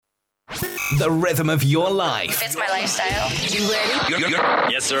The rhythm of your life. It's my lifestyle. You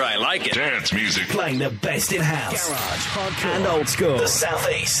ready? Yes, sir, I like it. Dance music. Playing the best in house, garage, hardcore, and old school. The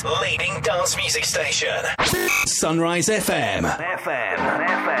Southeast leading dance music station. Sunrise FM.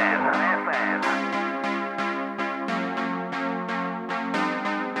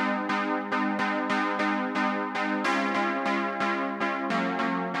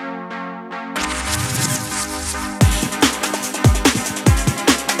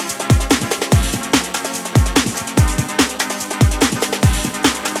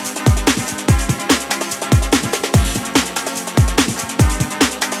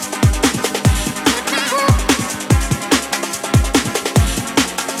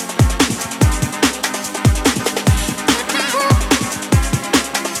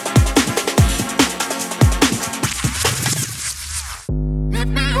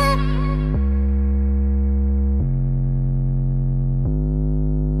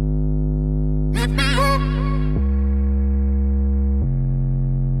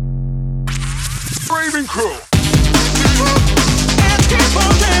 Crew.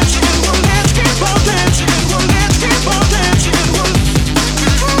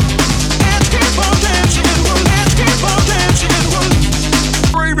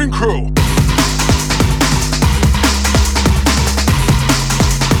 Raving Crew.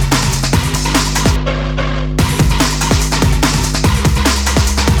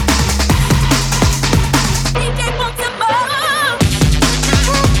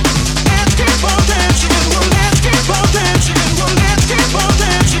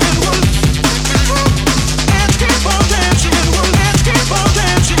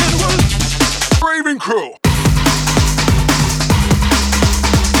 Crew.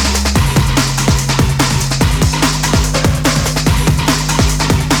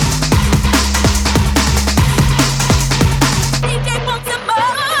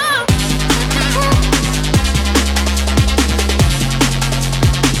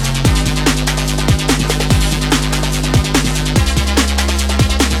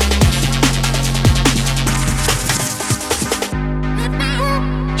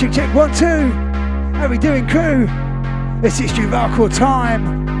 Check 1 2. How we doing, crew? This is Hrdcr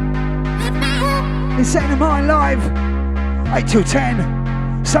time. It's Setting the Mind live, 8 till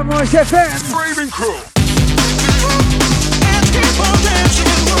 10. Sunrise FM. Raving Crew.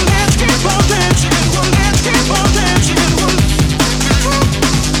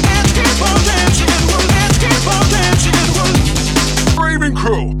 Raving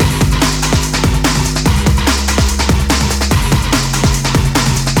Crew.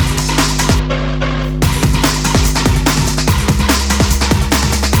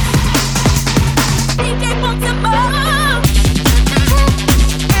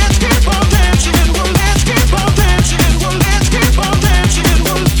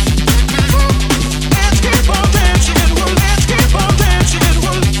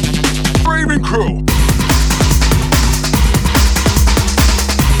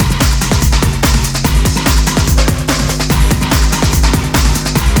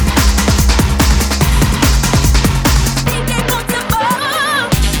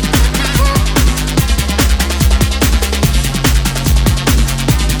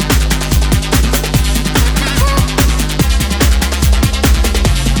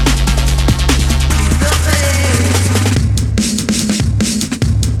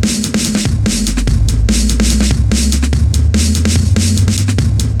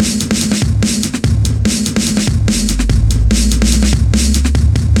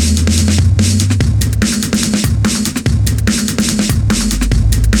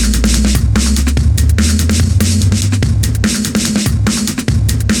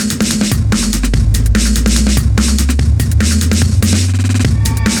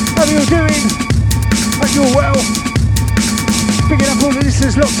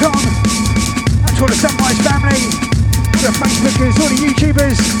 Locked on. That's all the Sunrise family, all the Facebookers, all the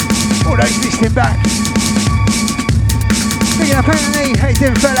YouTubers, all those listening back. Big up Anthony, how you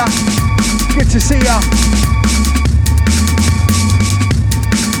doing, fella? Good to see ya.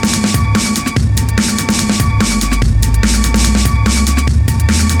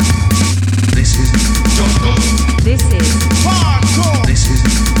 This is Hrdcr. This is Hrdcr. This is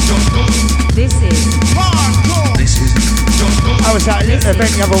Hrdcr. This is Hrdcr. This is Hrdcr. I was at a little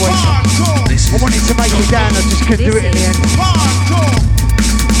event the other week. I wanted to make it down, I just couldn't do it in the end.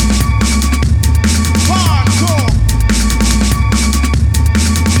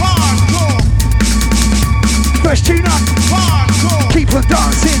 First tune up. Keep on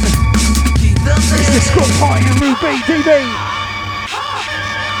dancing. It's the squad party and ROO-DB.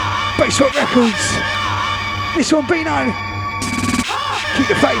 Bass Rock Records. This one, Beeno. Keep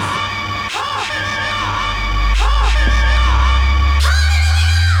the faith.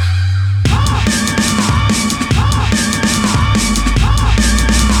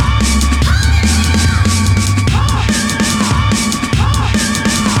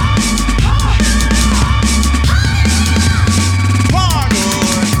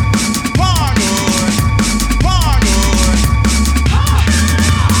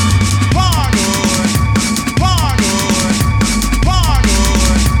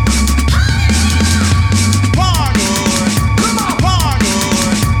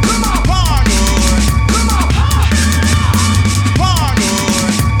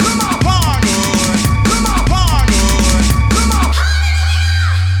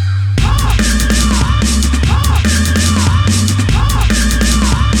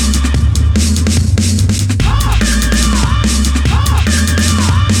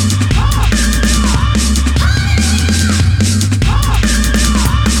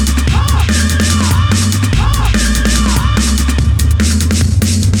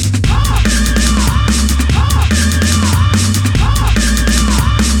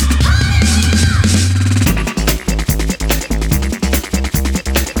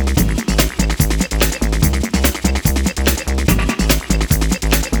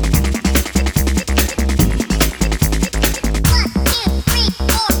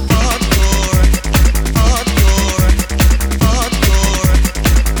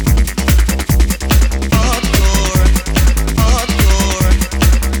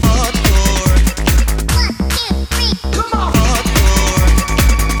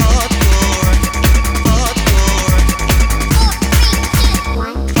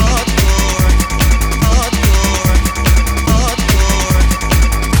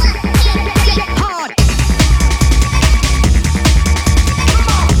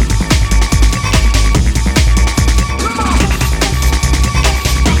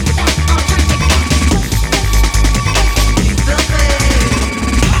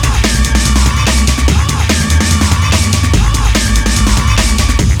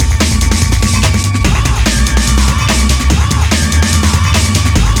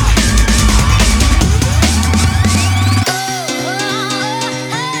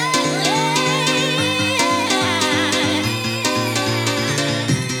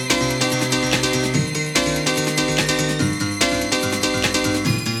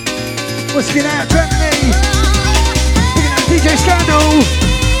 What's been out, Germany? Picking out DJ Scandal.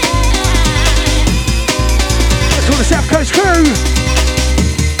 That's all the South Coast crew.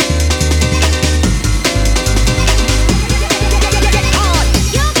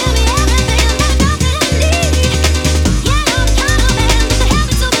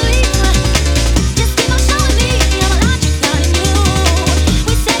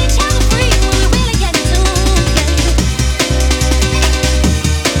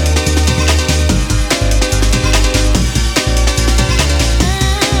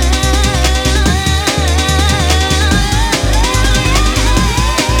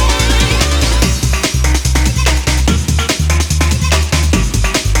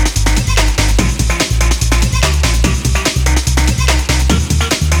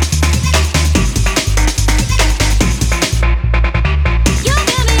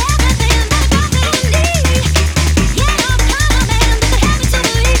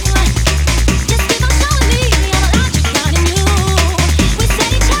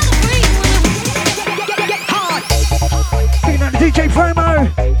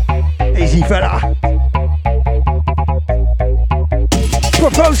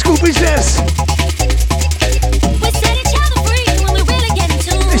 Oldskool business.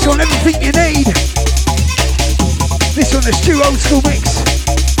 This one, everything you need. This one, the Stu Oldskool mix.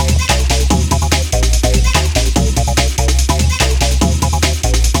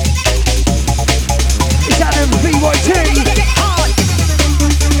 It's Adam VYT.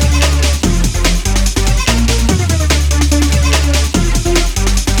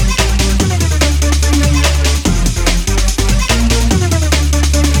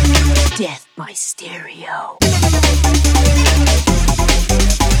 Stereo.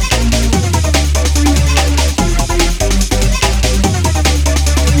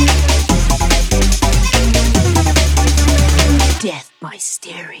 Death by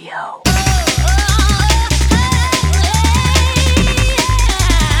stereo.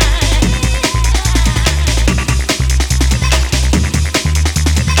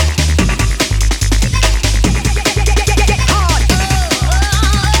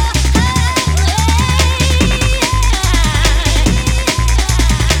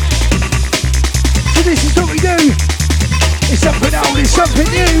 Something old is something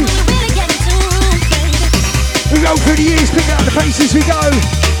new. We roll through the years, picking up the faces we go.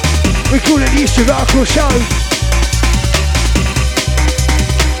 We call it the History of Hardcore Show.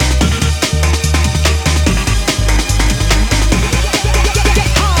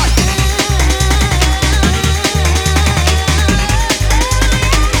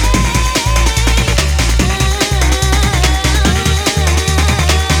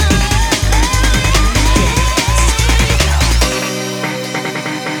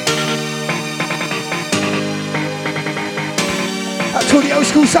 To the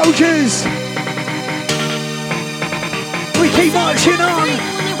Oldskool soldiers, we keep marching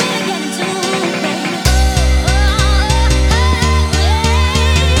on.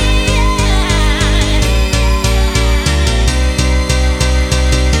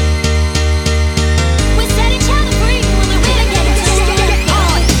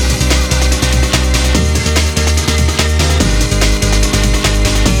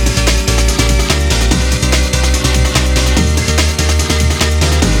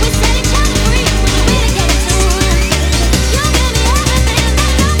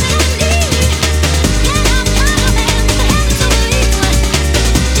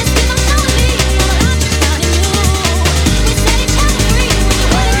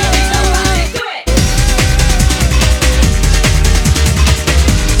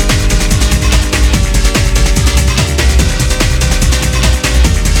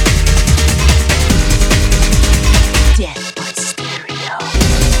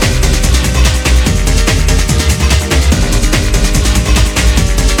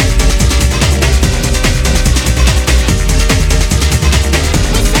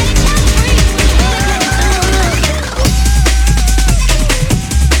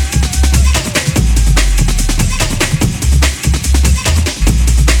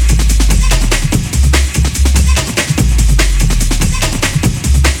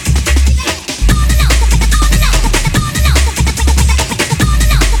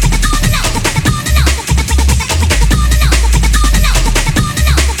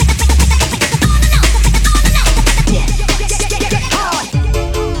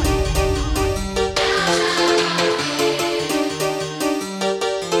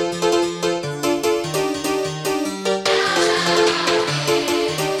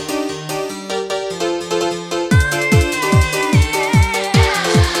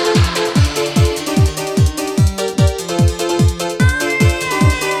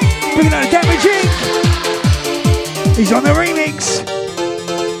 Bringing out the damaging. He's on the remix.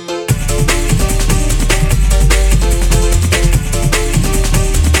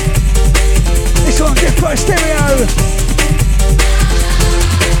 This one, Death by Stereo.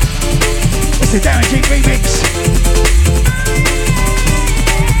 It's the damaging remix.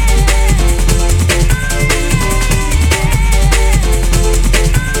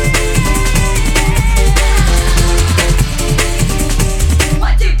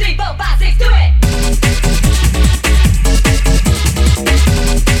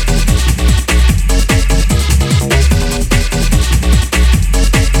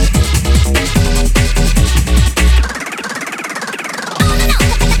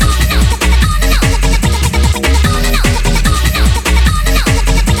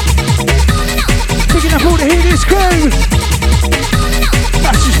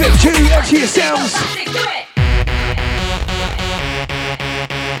 To yourselves.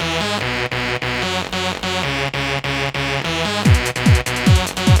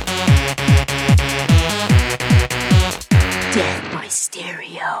 Death by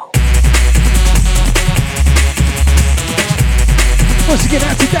stereo. Once again,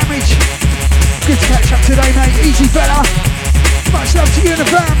 out to Damage. Good to catch up today, mate. Easy fella. Much love to you and the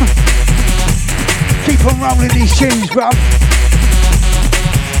fam. Keep on rolling these tunes, bruv.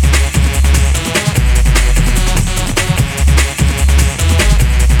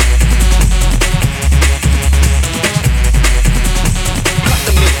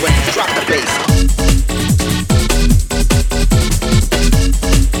 Drop the bass.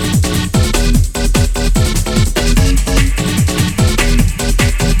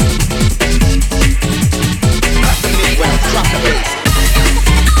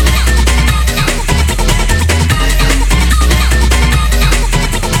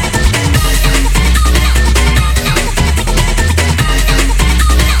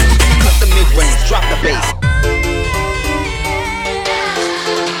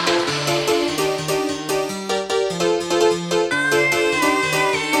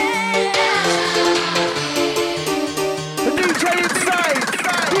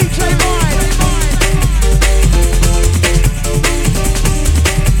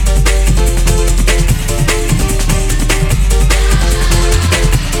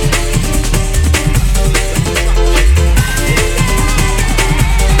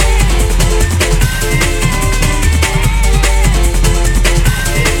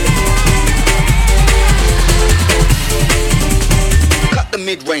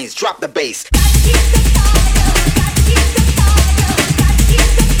 Drop the bass.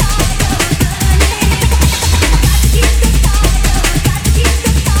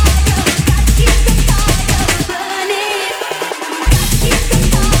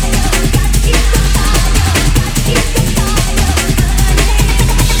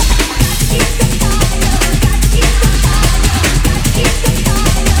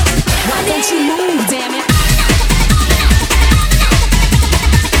 Why don't you move, damn it?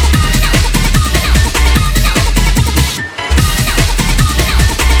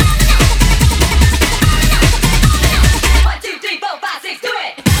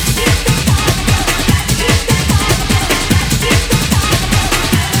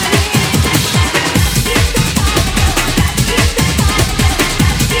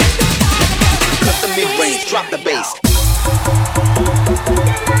 Drop the bass.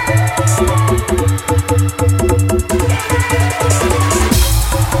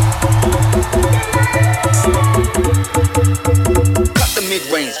 Cut the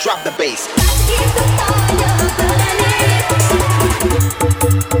mid-range, drop the bass.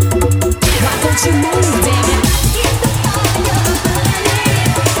 Why don't you move, damn it?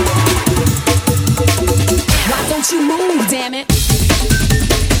 Why don't you move, damn it?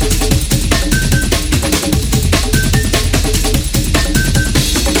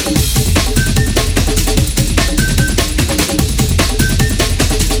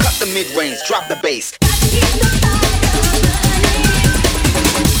 Mid-range, drop the bass.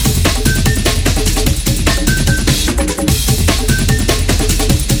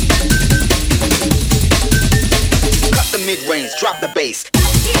 Cut the mid-range, drop the bass.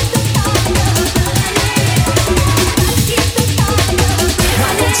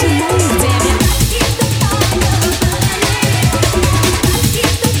 Why don't you move, damn it?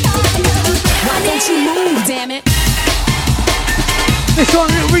 Why don't you move, damn it? This one,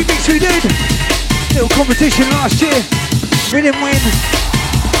 little remix we did. Little competition last year. We didn't win,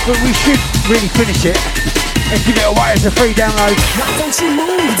 but we should really finish it and give it away as a free download. Why don't you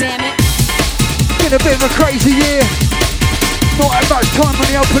move, damn it? Been a bit of a crazy year. Not had much time on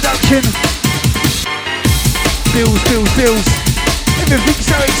the old production. Bills. Everything's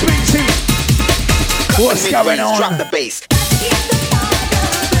so expensive. What's going on? Drop the bass.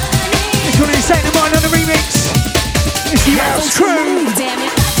 This one is Saint of Mine on the remix. It's the House Crew. Damn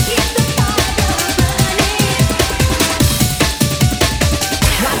it.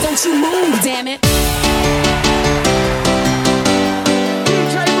 Why don't you move, damn it?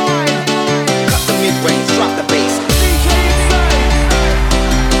 DJ Mine. Cut the mid-range, drop the bass. DJ Mine.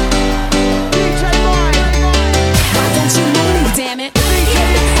 Why don't you move, damn it?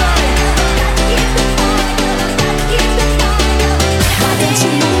 Why don't you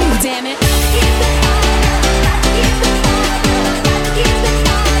move, damn it?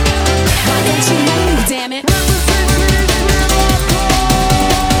 Why don't you move, damn it?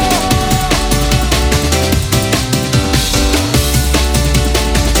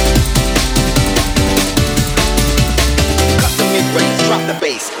 Cut the mid-range, drop the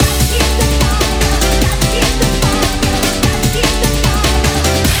bass.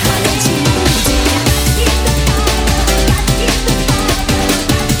 Why don't you move, damn it?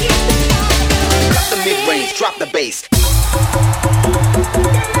 Cut the mid-range, drop the bass.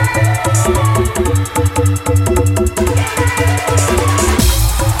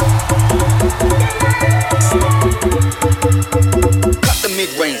 Cut the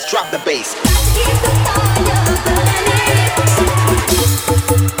mid-range, drop the bass.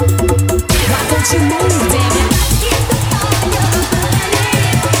 Why don't you move, damn it?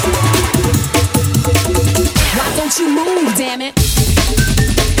 Why don't you move, damn it?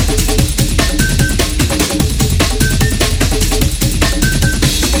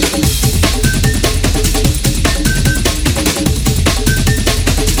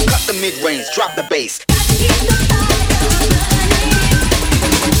 Cut the mid-range, drop the bass.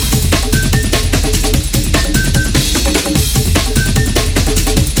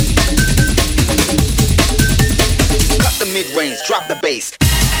 Cut the mid-range, drop the bass.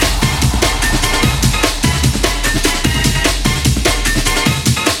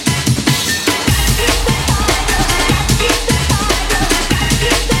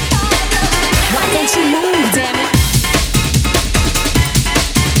 Why don't you move, damn it?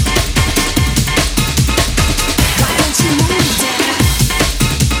 Why don't you move, damn it?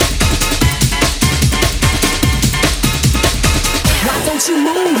 Why don't you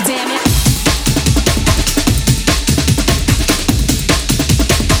move, damn it?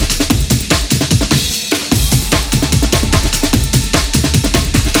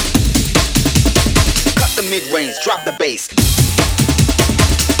 Cut the mid-range, drop the bass.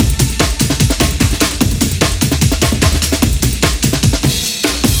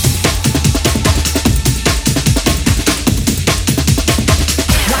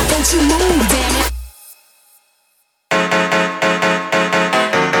 Why don't you move, damn it?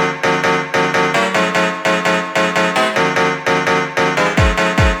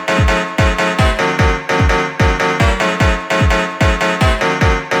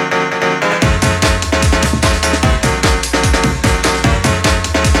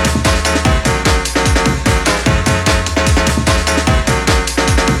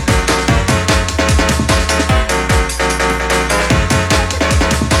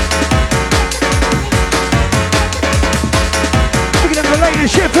 Picking up the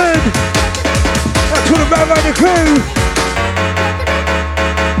latest Shepherd. That's what about right the crew.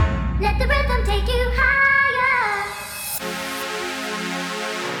 Let the rhythm take you higher.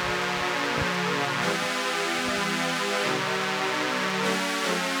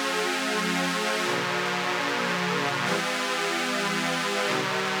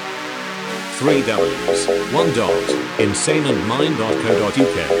 Three W's, one dot,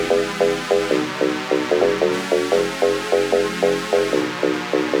 insaneandmind.co.uk.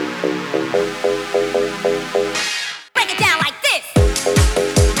 Break it down like this.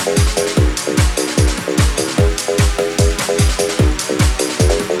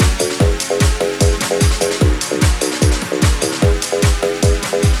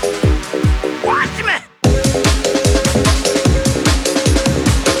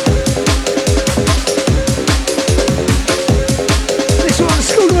 This one's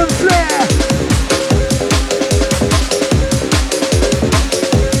Skooler and Flair.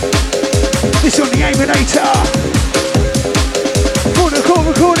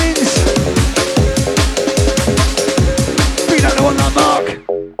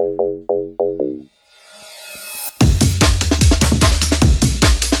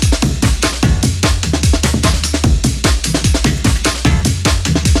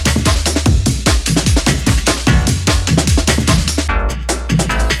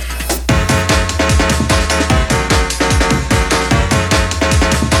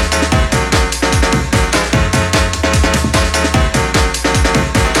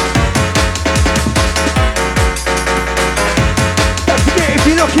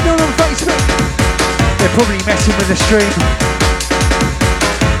 probably messing with the stream.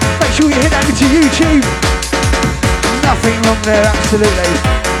 Make sure you head over to YouTube. Nothing wrong there, absolutely.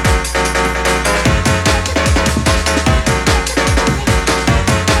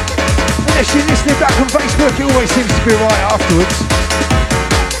 Unless you're listening back on Facebook, it always seems to be right afterwards.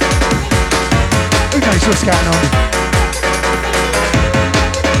 Who knows what's going on?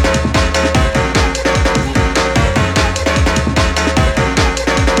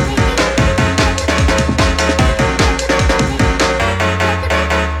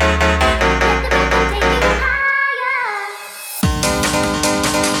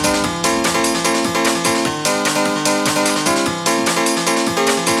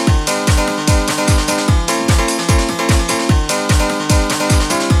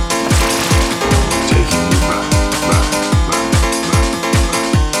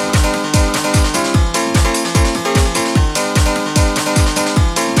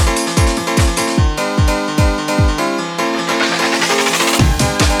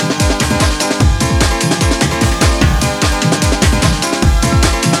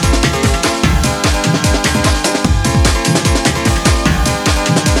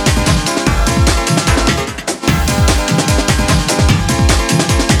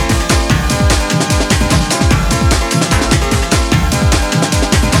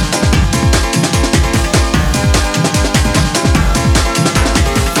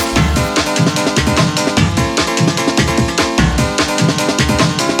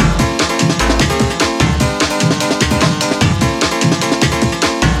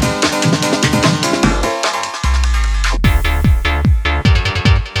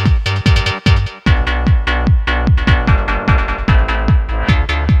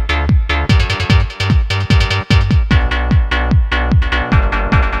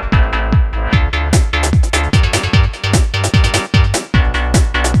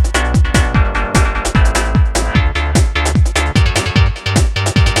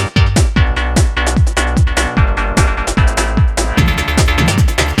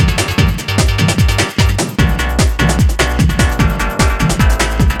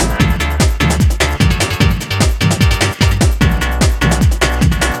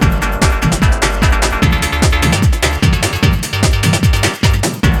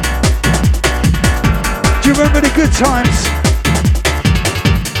 Times,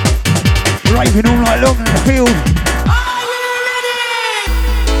 raving all night long in the field. Are you ready?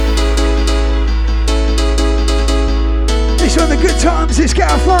 This one, the good times, it's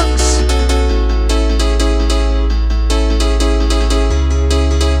Gareth Funks.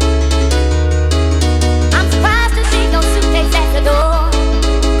 I'm surprised to see your suitcase at the door.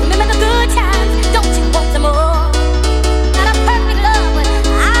 Remember the good times, don't you want some more? Not a perfect love, but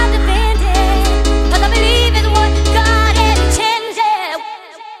I'll defend it, 'cause I believe in what God has intended.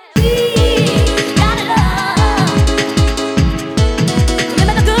 We gotta love.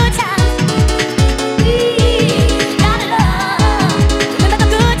 Remember the good times. We gotta love. Remember the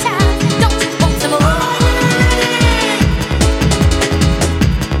good times. Don't you want some more?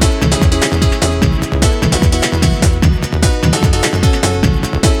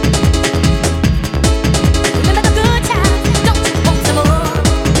 Remember the good times. Don't you want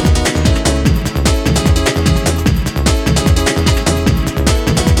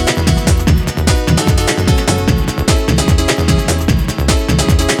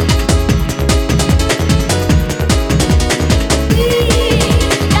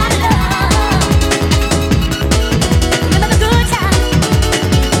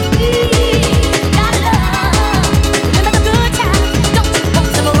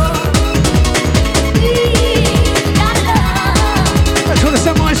some more? That's what the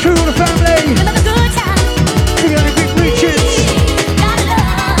Sunrise crew, all the family. Big up Big Richards.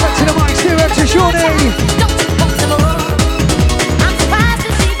 Back to the mic, still up to Shawnee.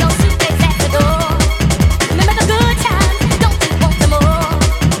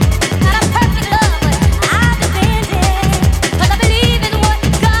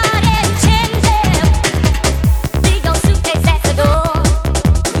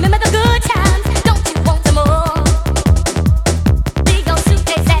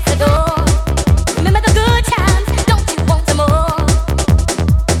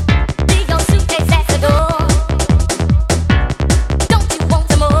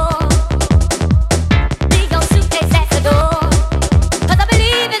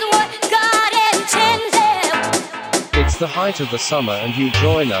 The height of the summer and you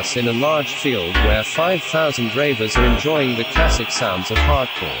join us in a large field where 5,000 ravers are enjoying the classic sounds of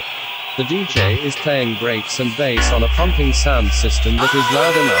hardcore. The DJ is playing breaks and bass on a pumping sound system that is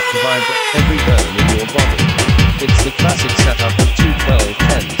loud enough to vibrate every bone in your body. It's the classic setup of two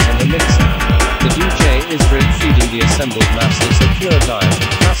 1210s and a mixer. The DJ is drip feeding the assembled masses a pure diet of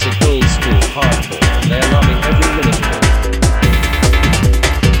classic old school hardcore, and they are loving every minute of it.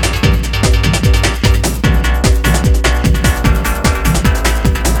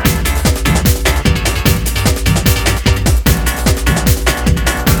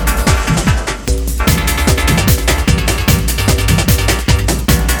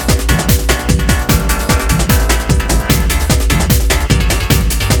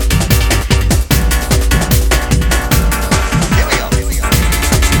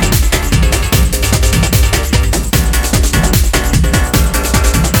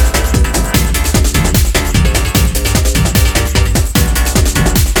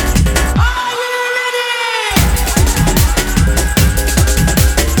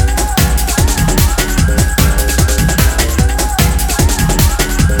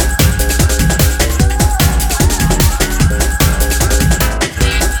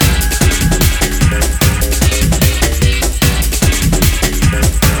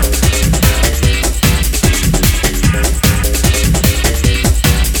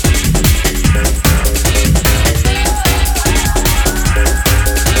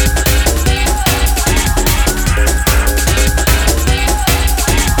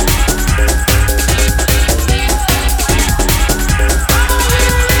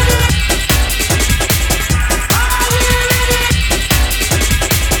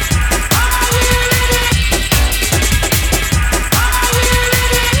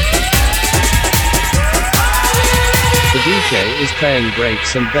 Playing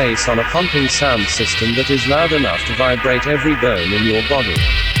breaks and bass on a pumping sound system that is loud enough to vibrate every bone in your body.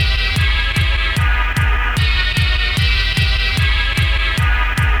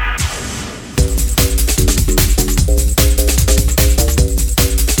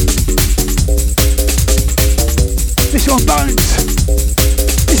 This one bones.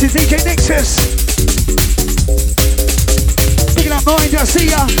 This is DJ Nexus. Picking up Mind, I see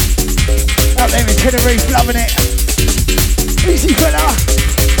ya. Out there in Tenerife, loving it. Easy fella.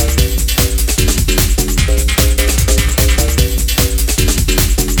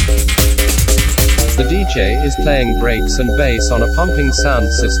 The DJ is playing breaks and bass on a pumping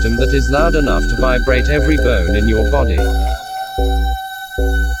sound system that is loud enough to vibrate every bone in your body.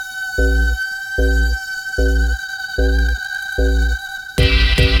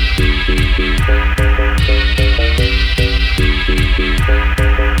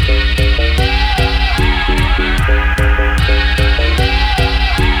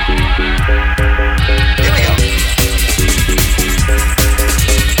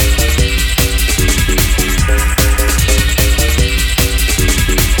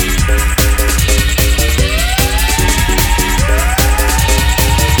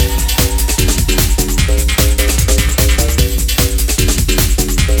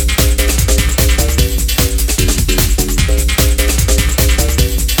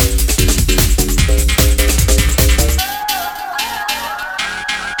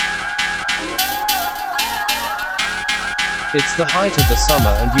 It's the height of the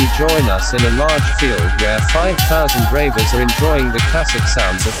summer and you join us in a large field where 5,000 ravers are enjoying the classic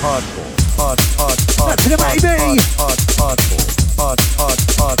sounds of hardcore.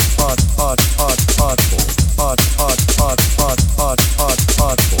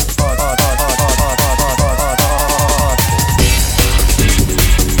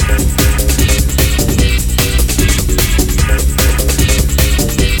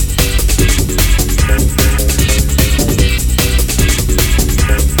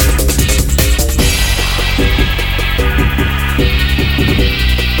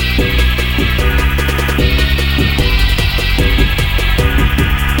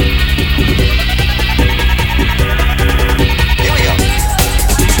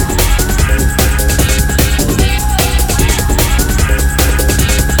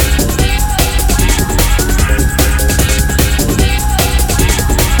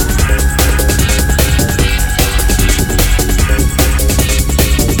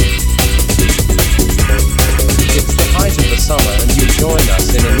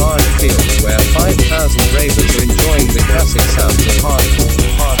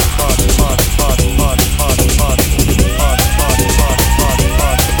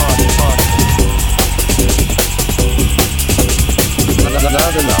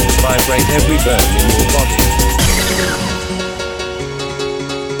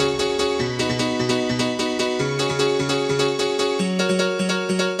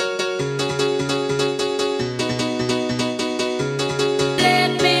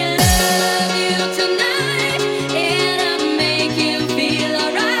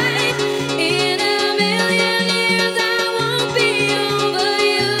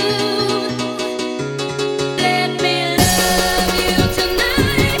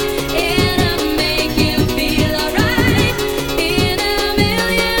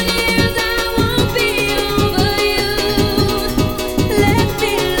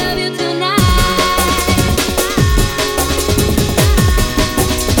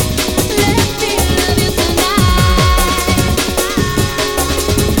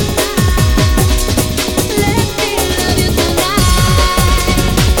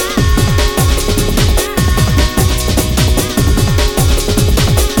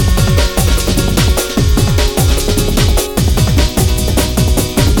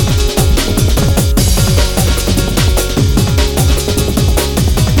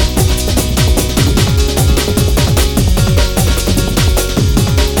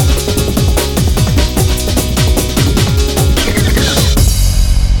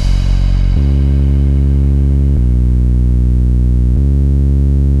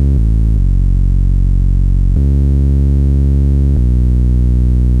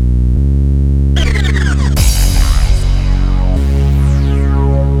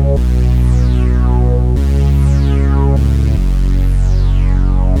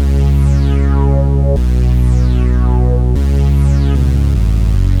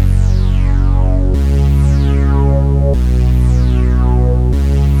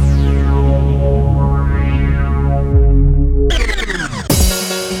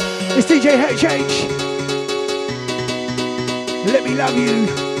 Love You.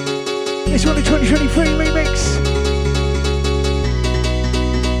 This one, the 2023 remix.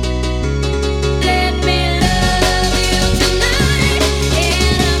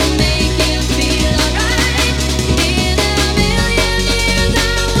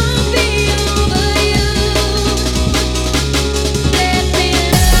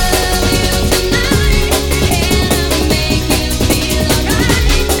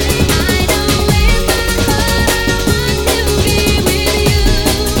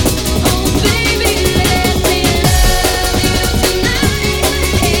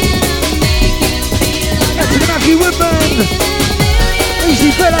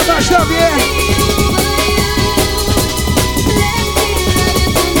 Easy fella, much love, yeah.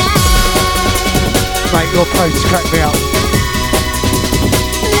 Mate, your posts crack me up.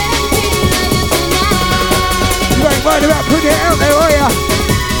 You ain't worried about putting it out there, are ya?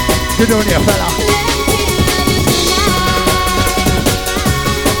 Good on you, fella.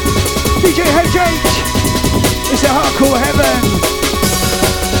 DJXX, it's a hardcore heaven.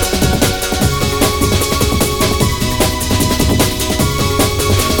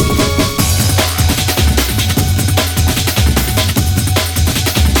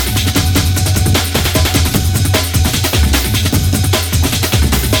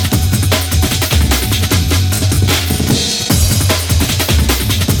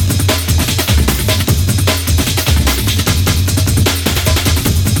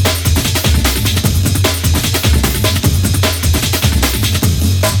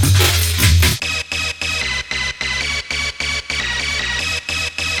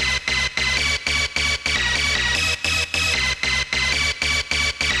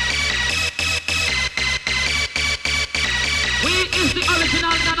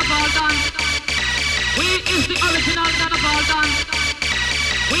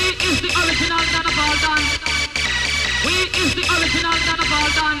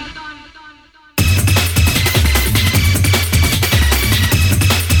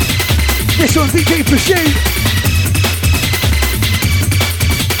 This one's DJ Pursuit.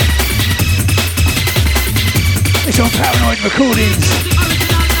 This on Paranoid Recordings.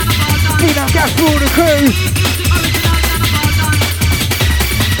 Beeno, Gaff for all the crew.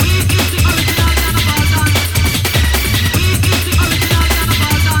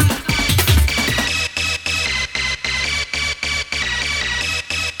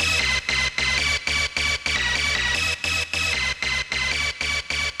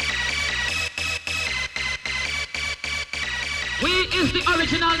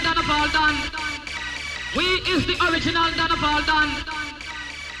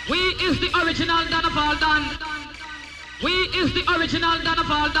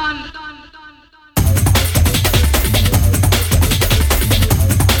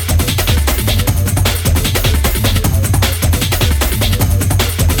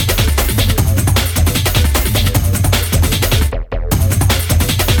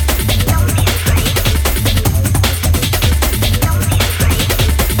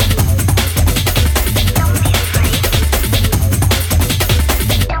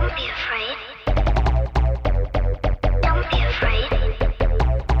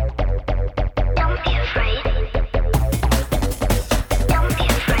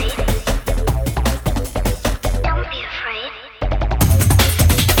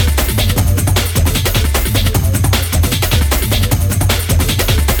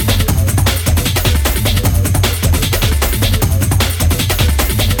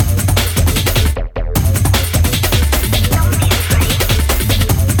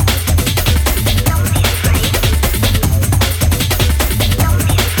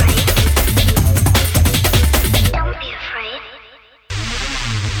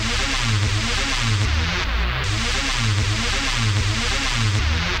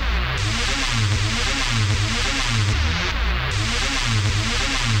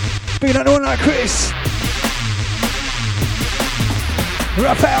 Big another one like Chris.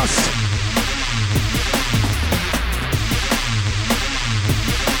 Rough House.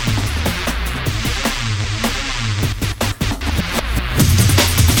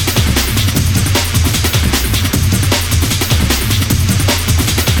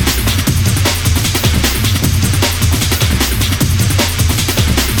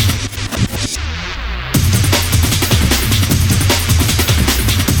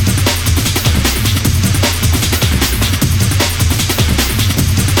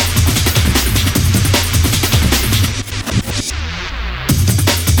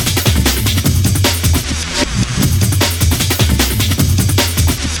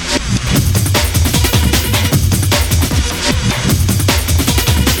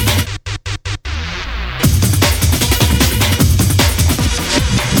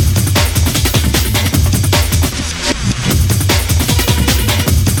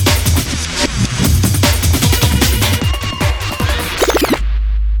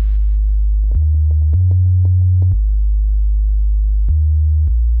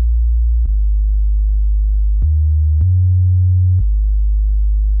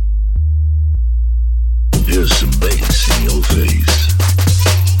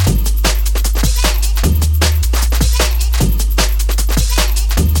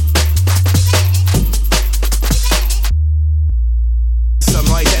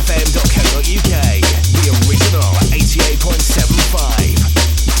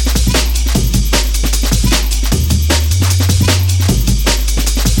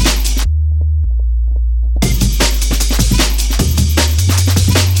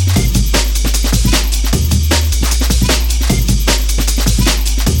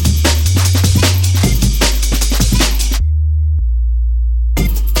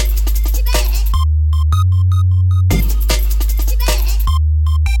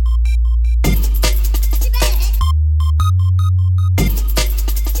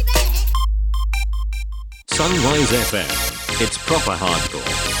 Sunrise FM. It's proper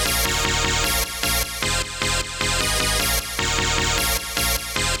hardcore.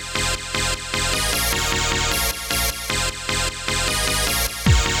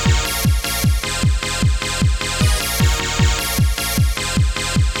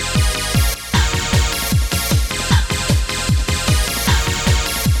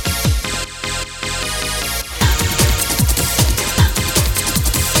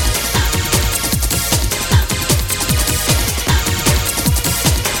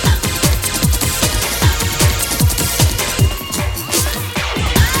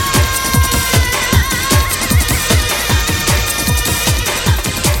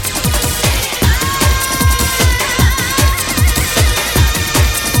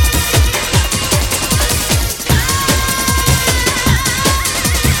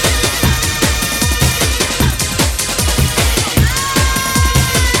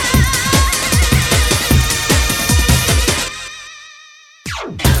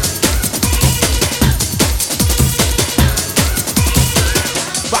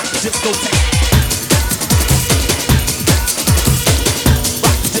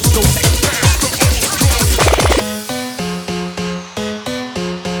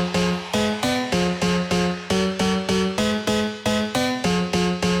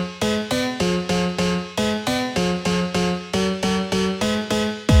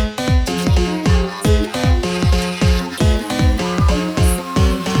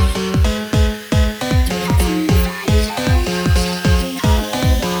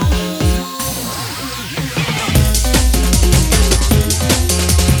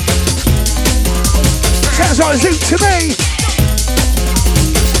 ZHUTE to me.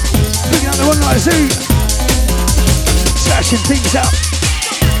 Picking up the one like ZHUTE. Slashing things up.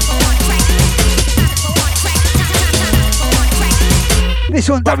 This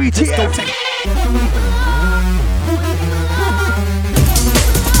one WTF.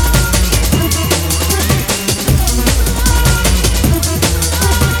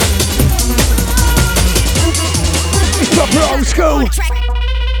 It's proper old school.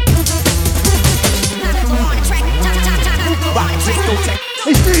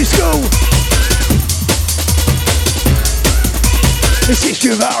 It's new school. This is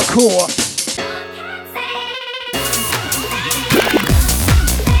your Hrdcr.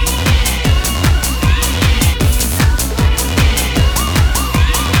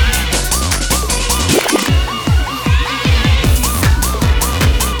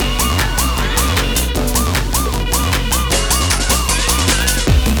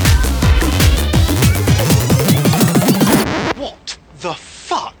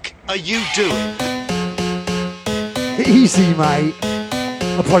 Are you doing? Easy, mate.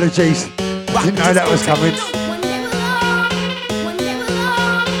 Apologies. Didn't know that was coming.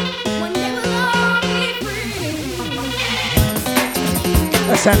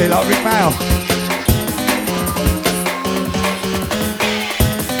 That sounded like Rick Mail.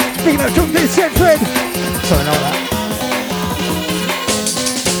 Beeno took this set, Fred. Something like that.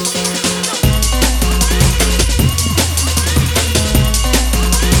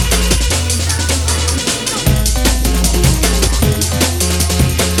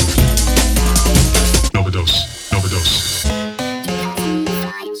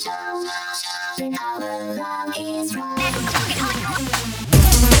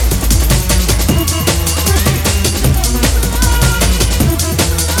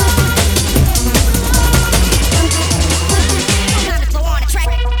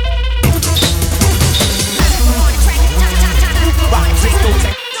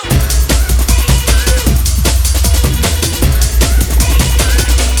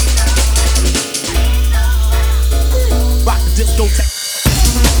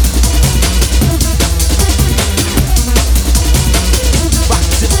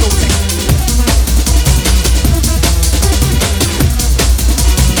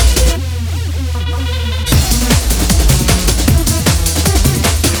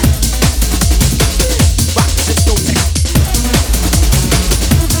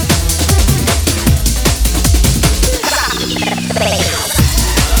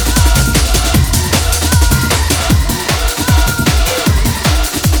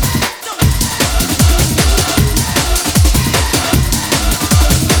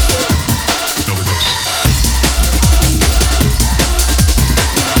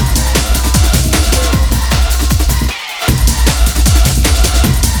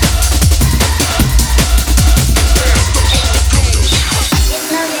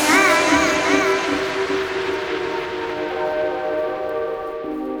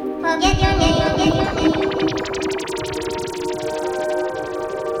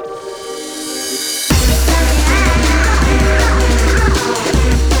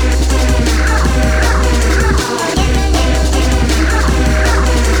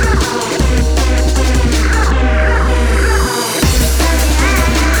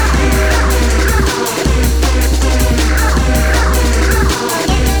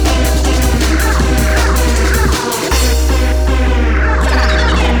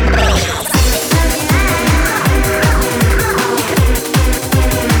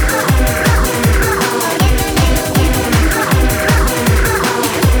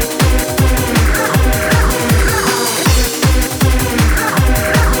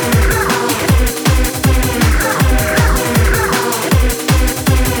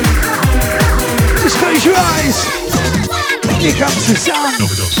 Here comes the sun.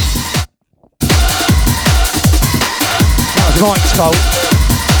 That was Mike's fault.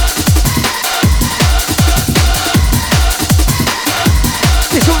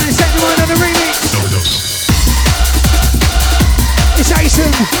 This one is second one on the remix. It's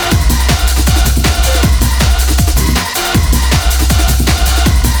Acen.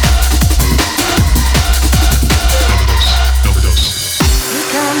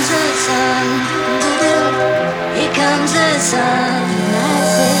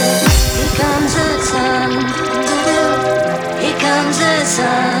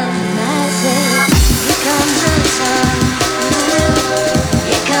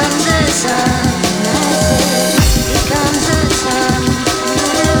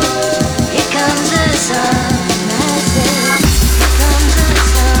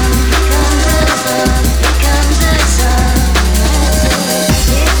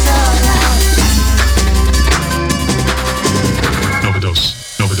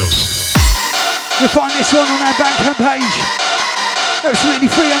 You'll find this one on our Bandcamp page. Absolutely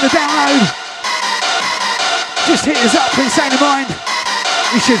free on the download. Just hit us up in State of Mind.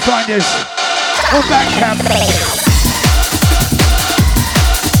 You should find us on Bandcamp.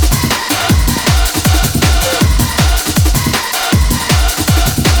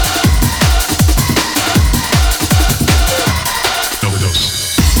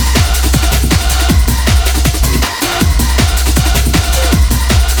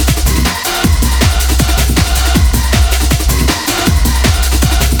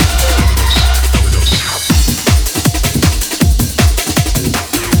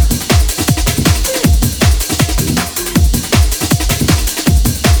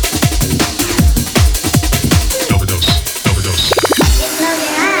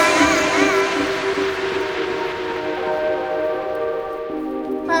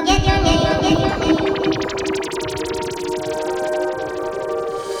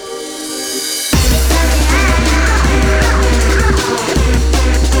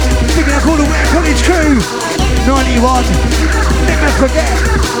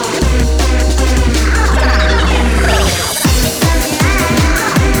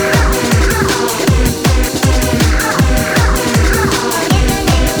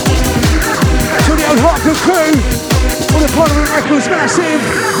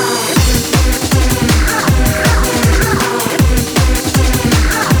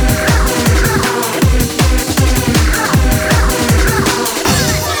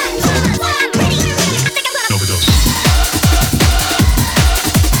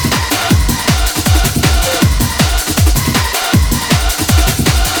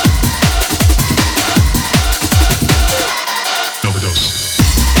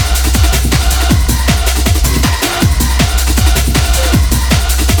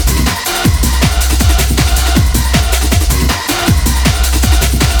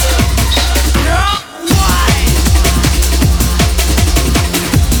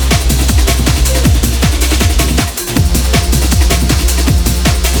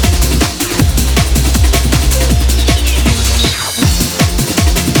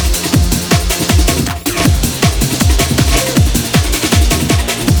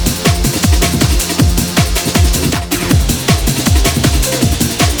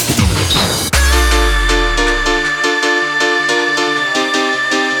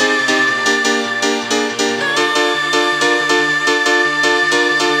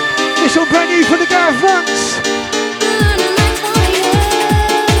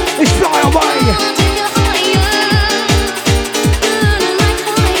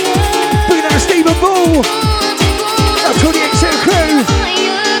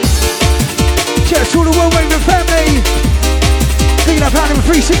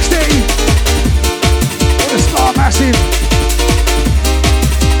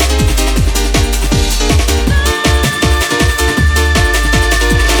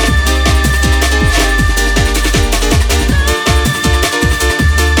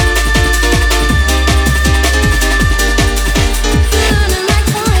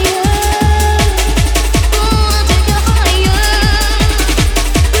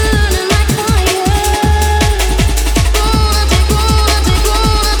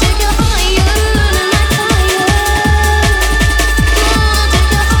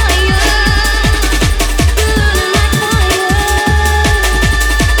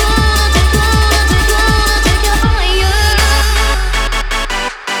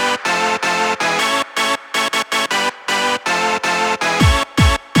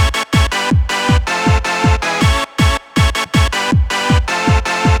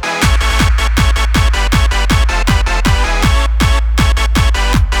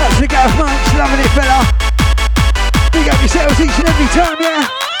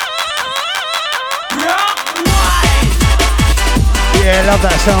 Yeah, love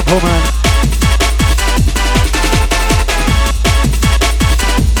that sample, man.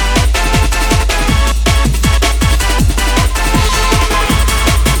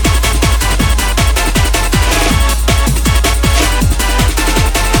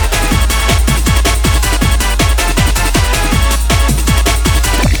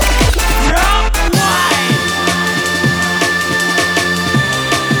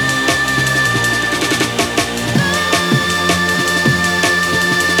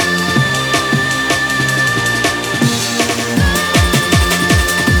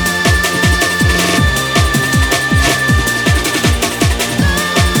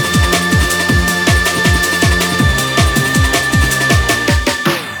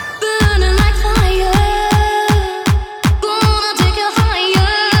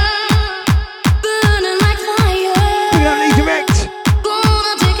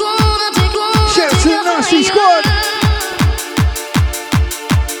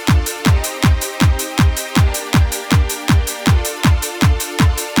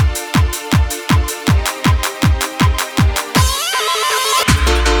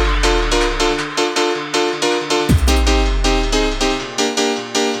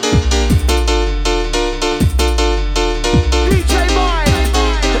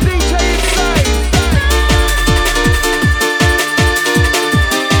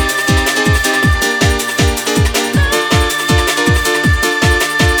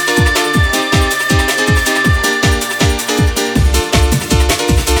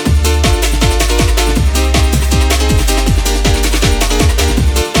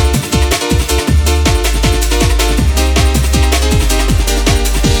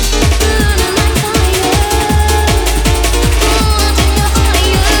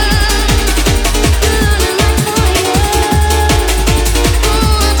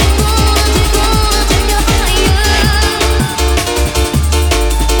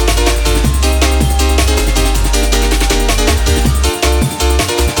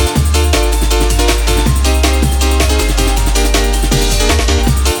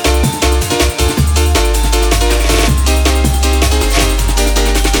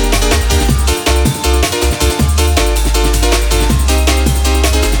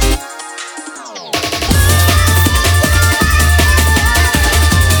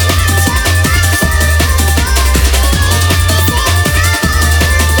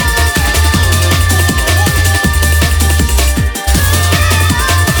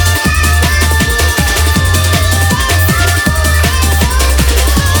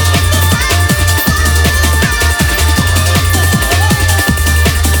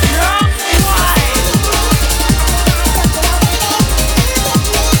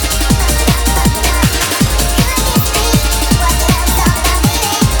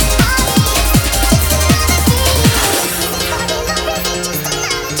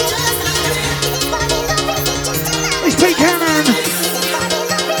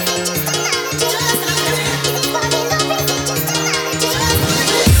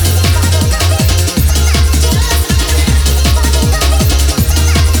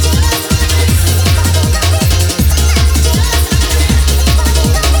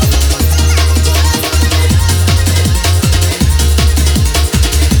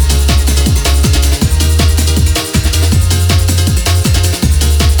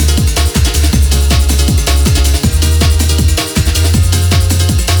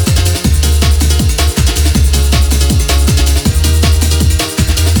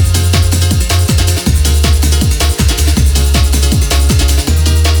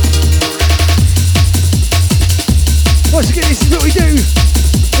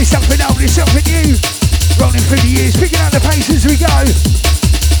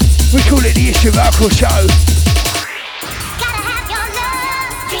 Show.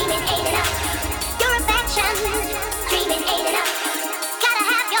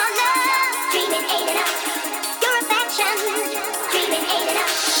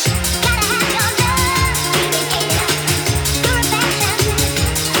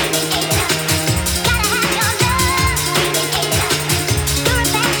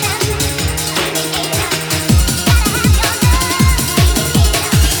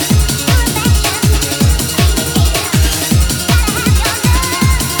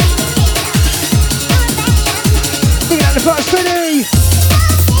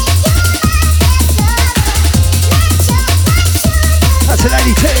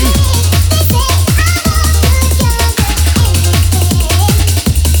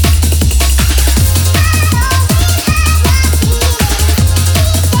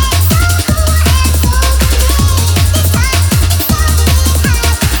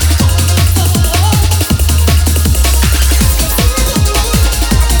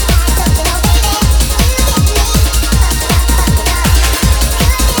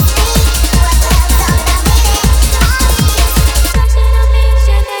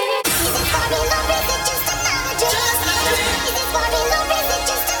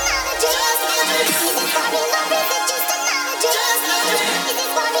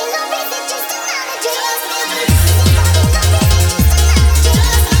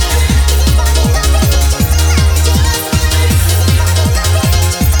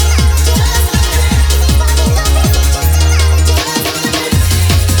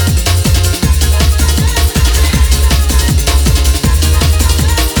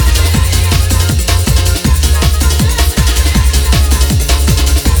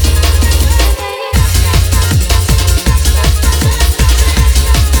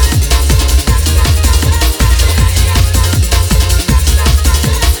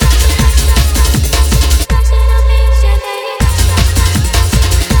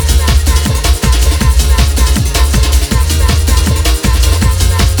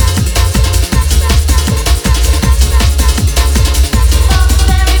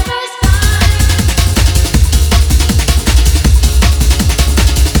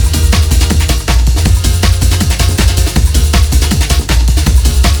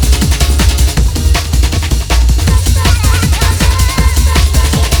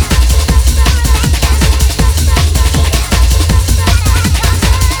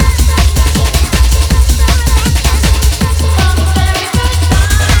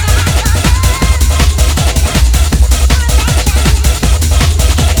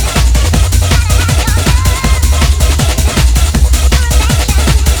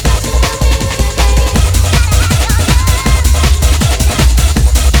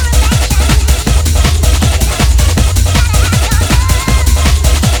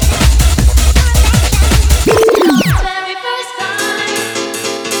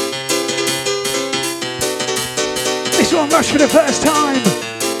 This one, Rush for the first time.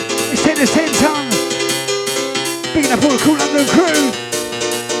 It's TENTUN. Bigging up all the cool London crew.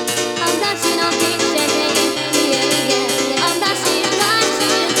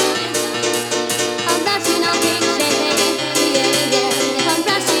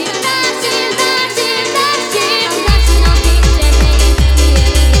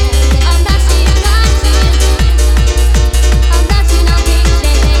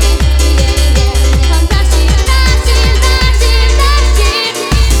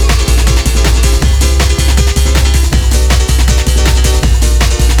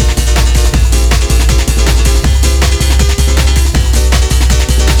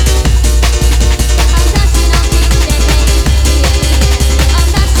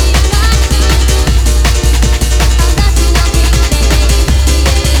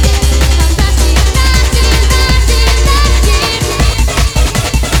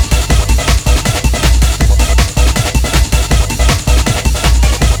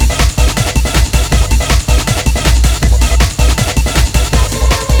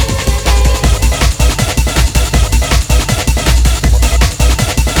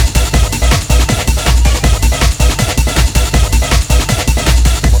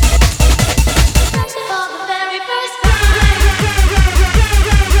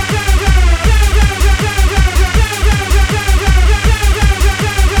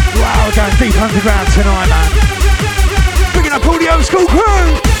 Deep underground tonight, man. Bringing up all the Oldskool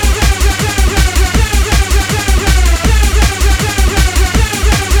crew.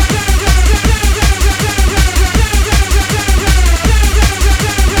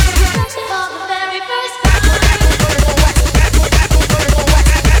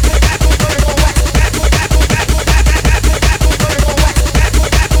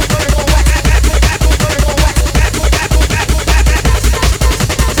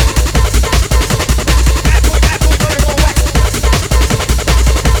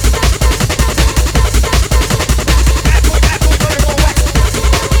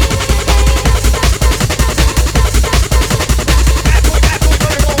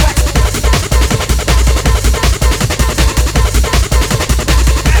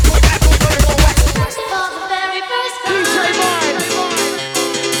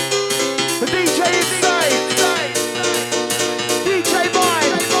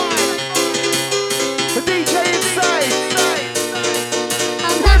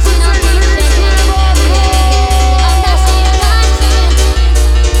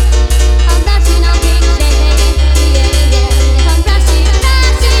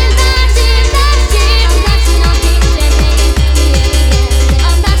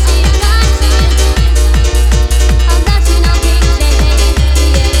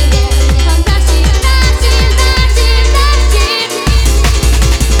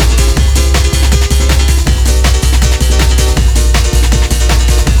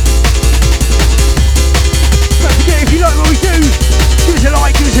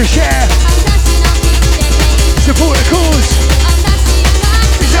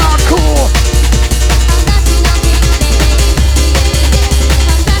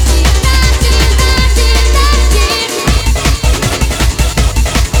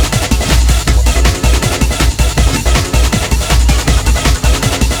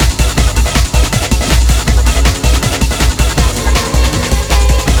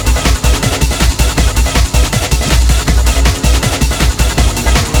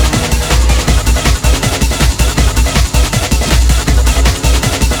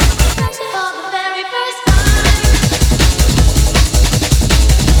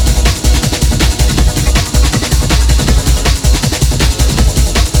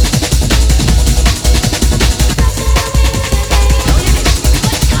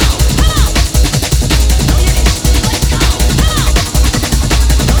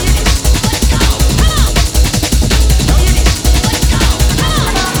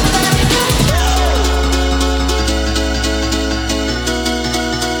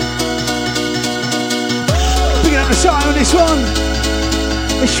 This one,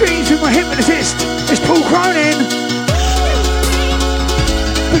 the streams with my Hypnotist, it's Paul Cronin.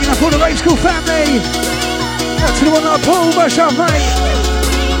 Picking up all the Rave School family. Out to the one like Paul, much love, mate.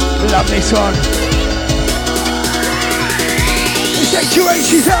 Love this one. This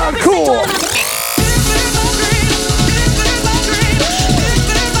ZHUTE is hardcore.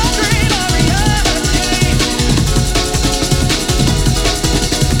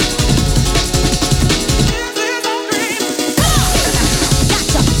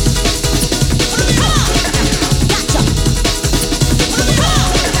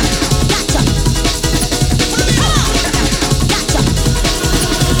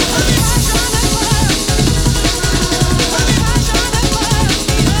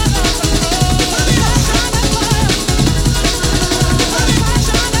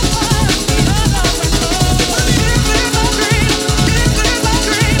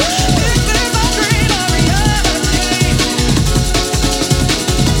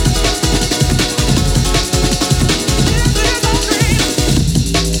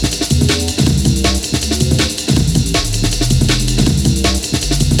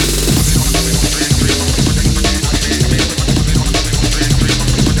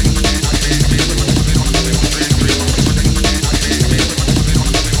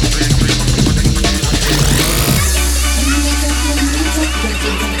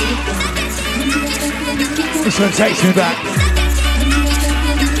 This one takes me back.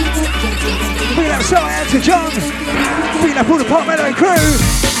 Bring up shout out to John. Bring up all the Palmetto crew.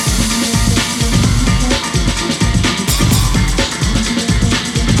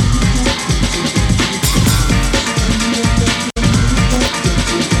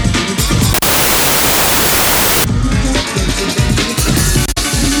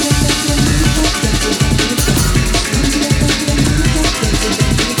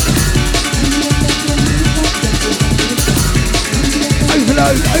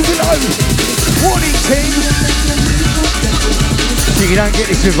 Overload! Warning team! So you don't get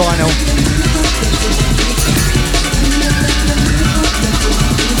this with vinyl.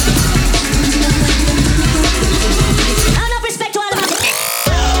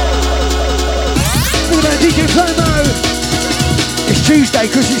 Look at that DJ promo! It's Tuesday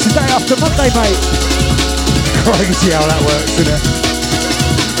because it's the day after Monday, mate. Crazy how that works, isn't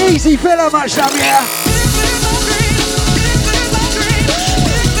it? Easy fella, much love, yeah!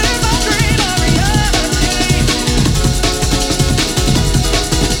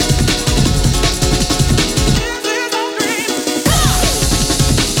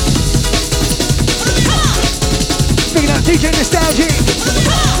 DJ Nostalgic,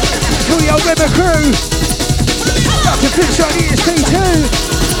 to the old River crew, up to Flipside ESP too.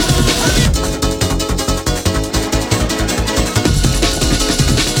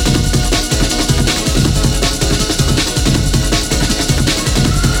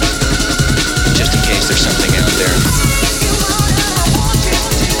 Just in case there's something out there.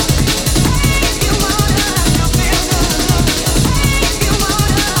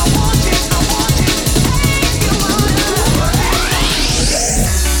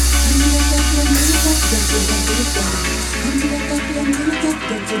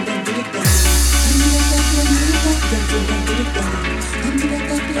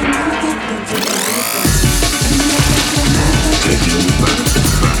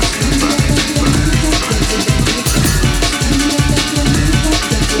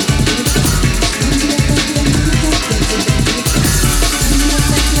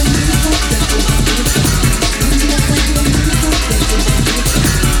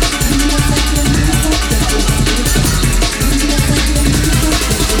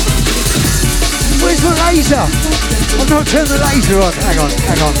 I've not turned the laser on. Hang on.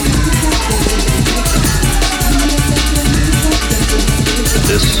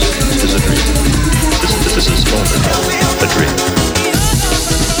 This is a dream. This is only a dream.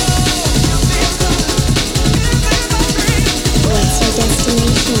 What's your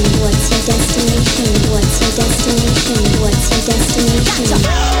destination? What's your destination? What's your destination? What's your destination?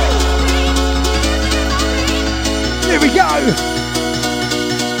 There we go.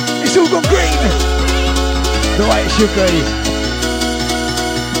 It's all gone green. The way it should be.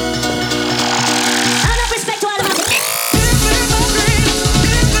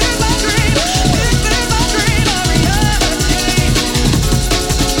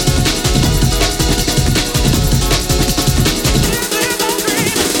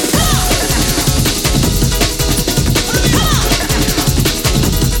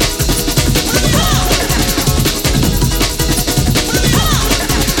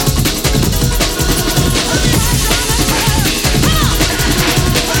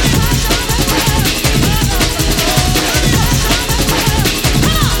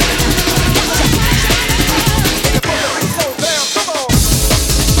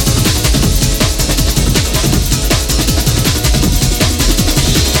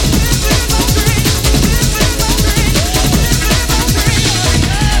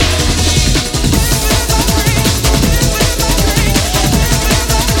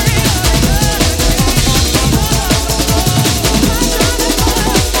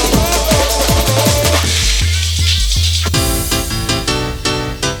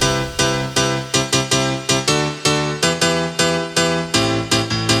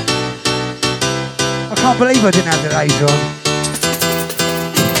 I believe I didn't have the laser on.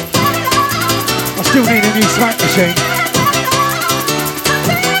 I still need a new smack machine.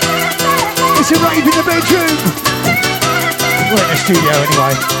 It's a rave in the bedroom. We're in the studio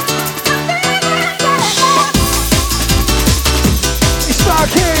anyway. It's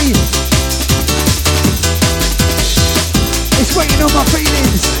Sparky. It's waiting on my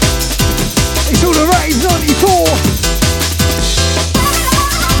feelings. It's all the rave 94.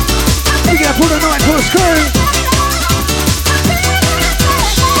 Picking up all the night for a screw.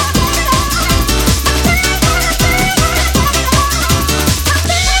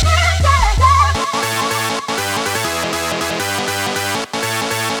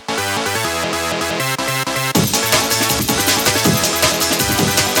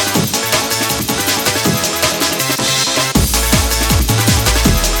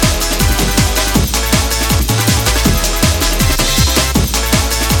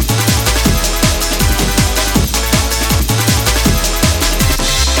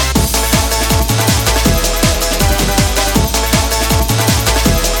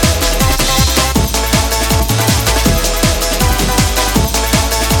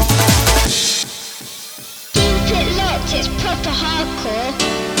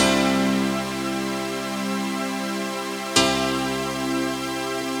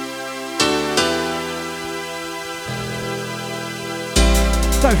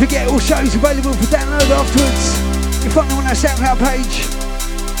 Don't forget, all shows available for download afterwards. You'll find them on our SoundCloud page.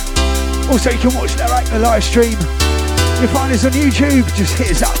 Also, you can watch the live stream. You'll find us on YouTube. Just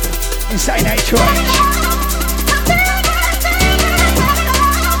hit us up. Insane HOH.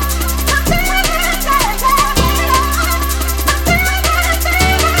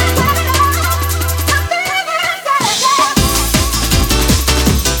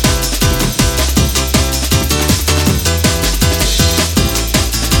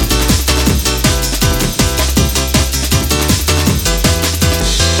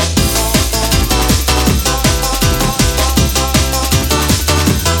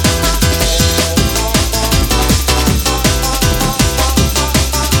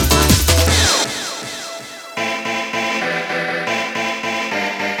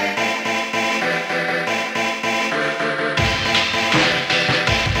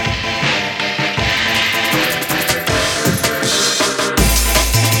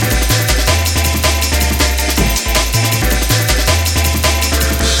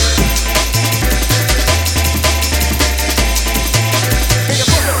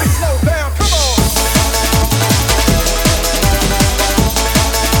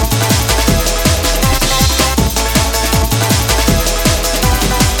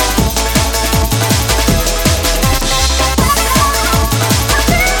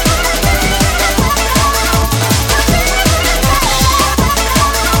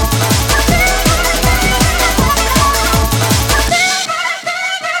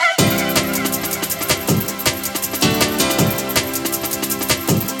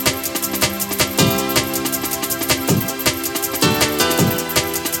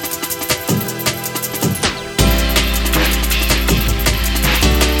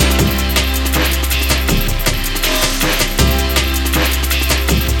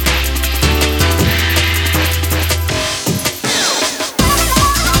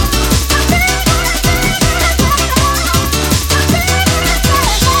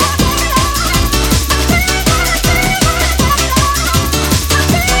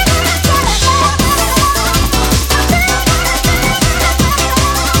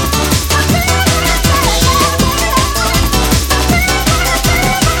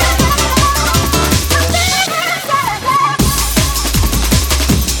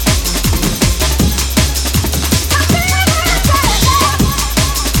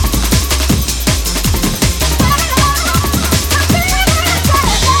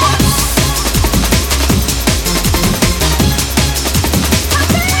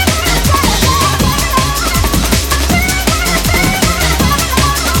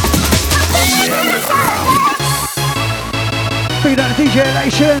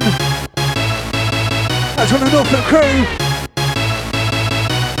 That's on the Norfolk crew.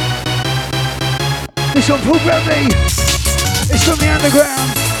 This one, Paul Bradley. It's from the underground.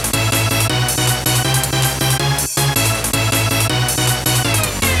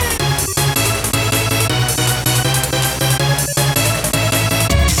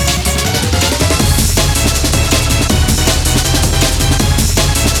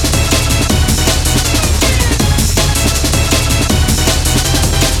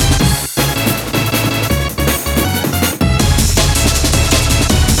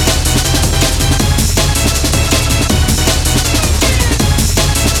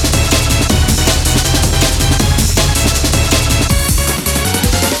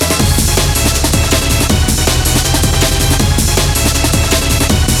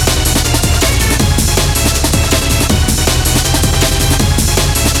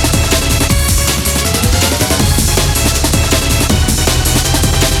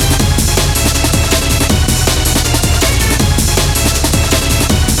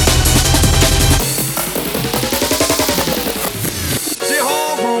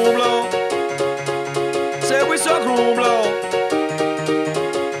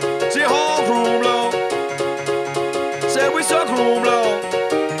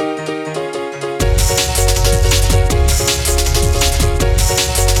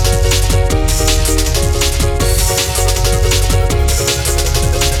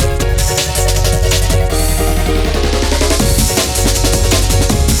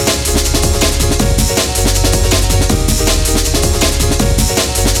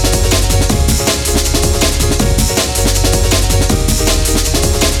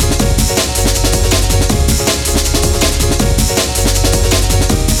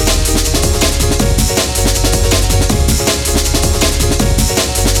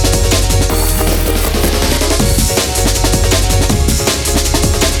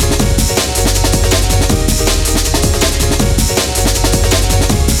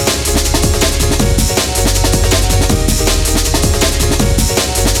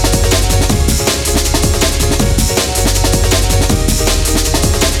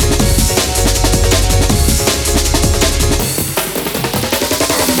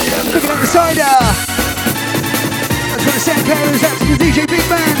 to DJ Big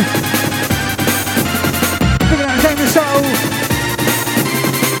Man. Big out to Damon Soul.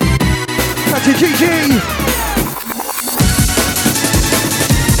 Out to GG.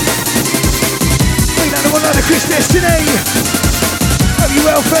 Big out to one another Chris Destiny. Hope you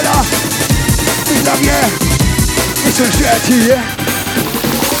well, fella. We love ya. This one's straight out to you, yeah?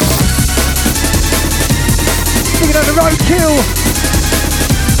 Big out to Roadkill.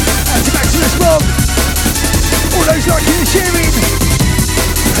 Out to Maximus Bob. All those liking and sharing.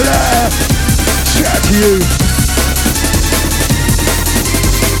 Hello. Straight out to you.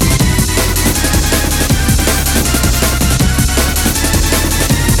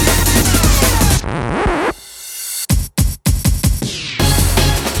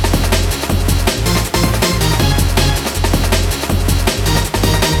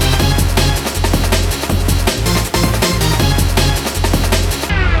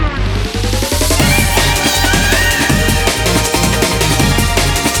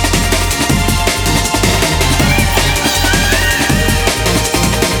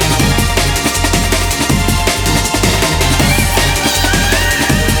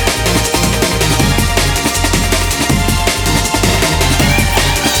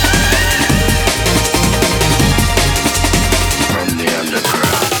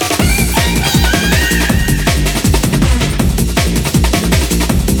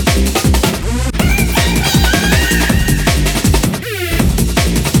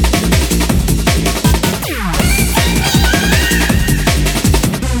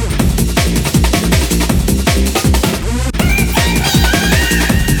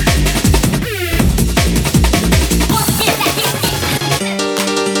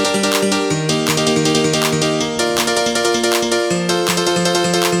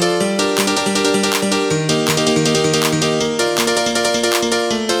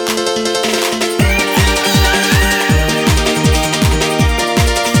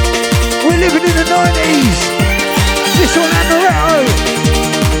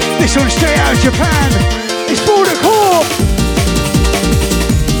 This one straight out of Japan. It's Hrdcr.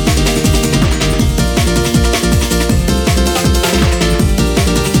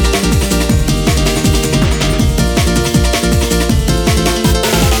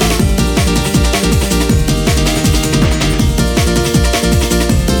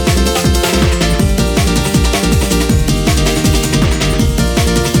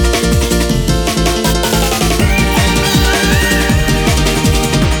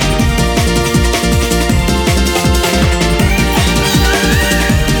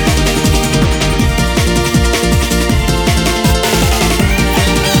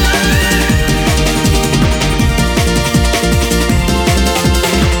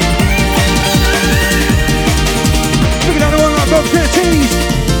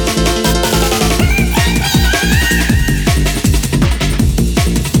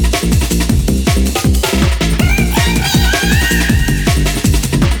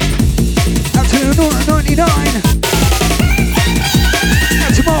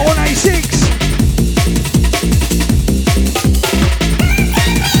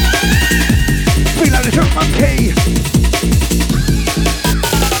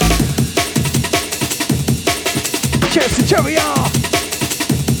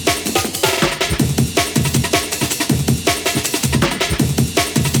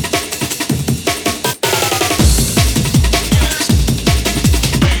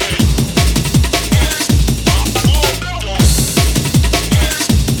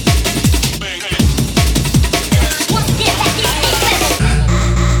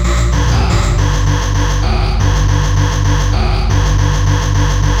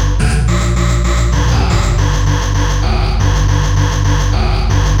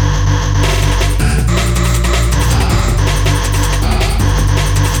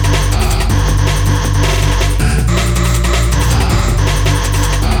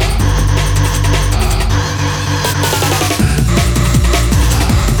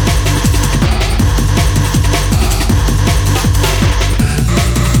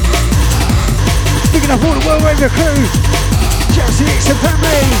 The crew, Chelsea Acen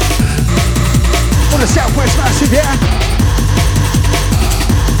family, on the Southwest Massive, yeah.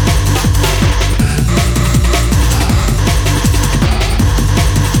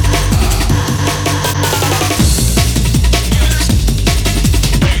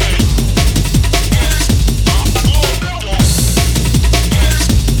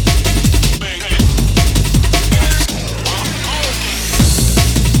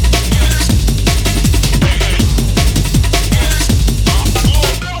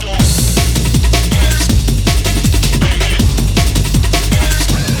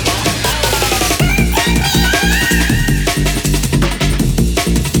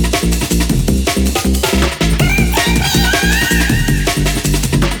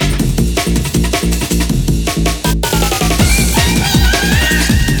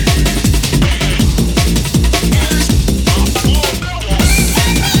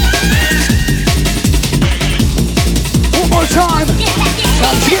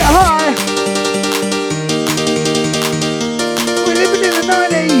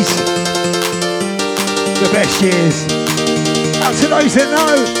 best years. Out to those that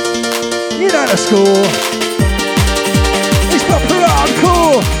know, you know the score. It's proper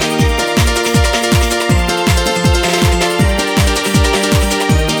hardcore.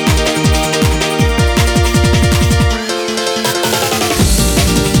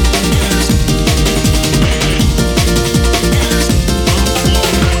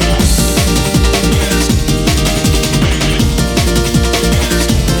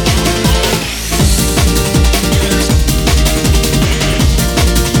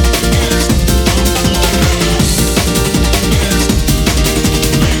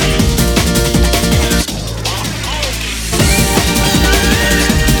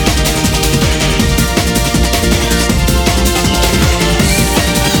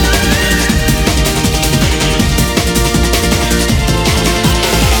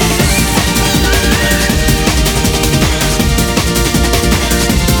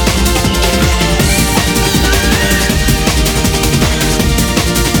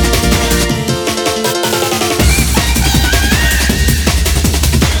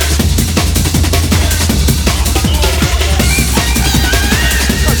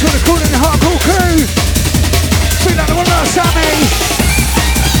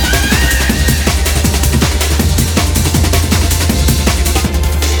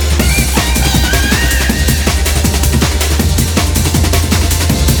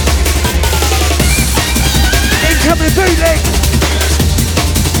 Bootleg.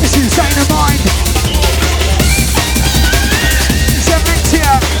 It's insane of mine. It's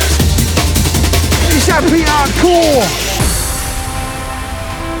Amnexiac. It's happy hardcore.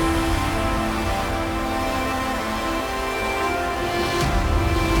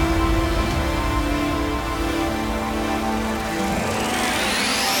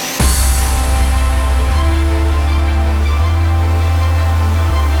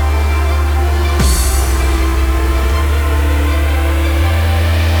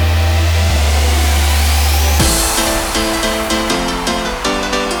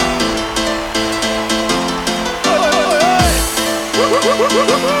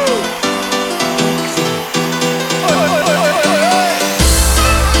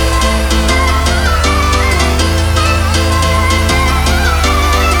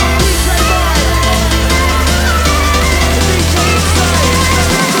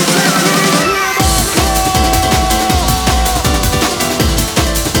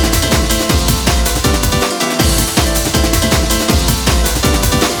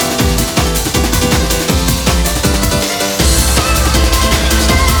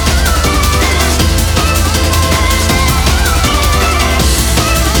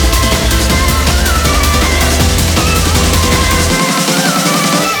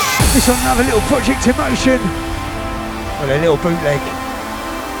 Another little project in motion. Well, a little bootleg.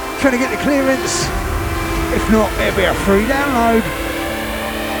 Trying to get the clearance. If not, it'll be a free download.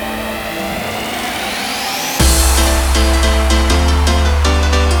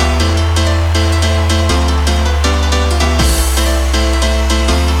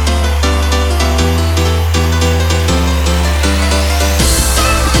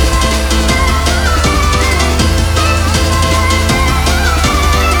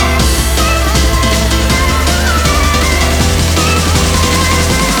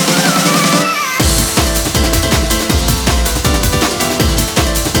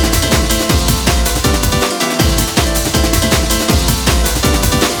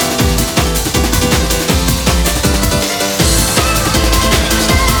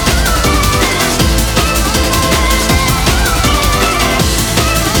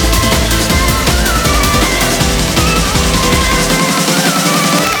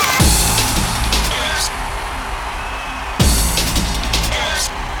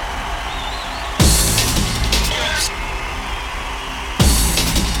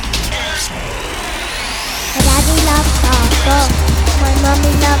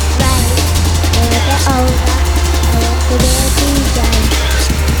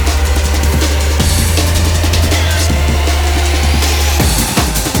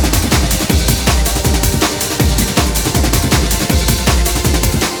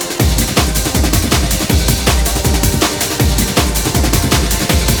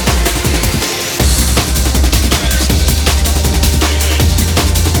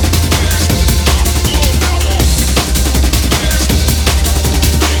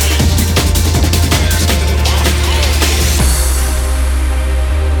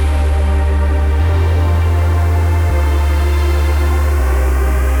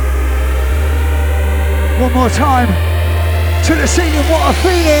 One more time to the scene of what I'm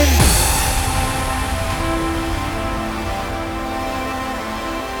feeling.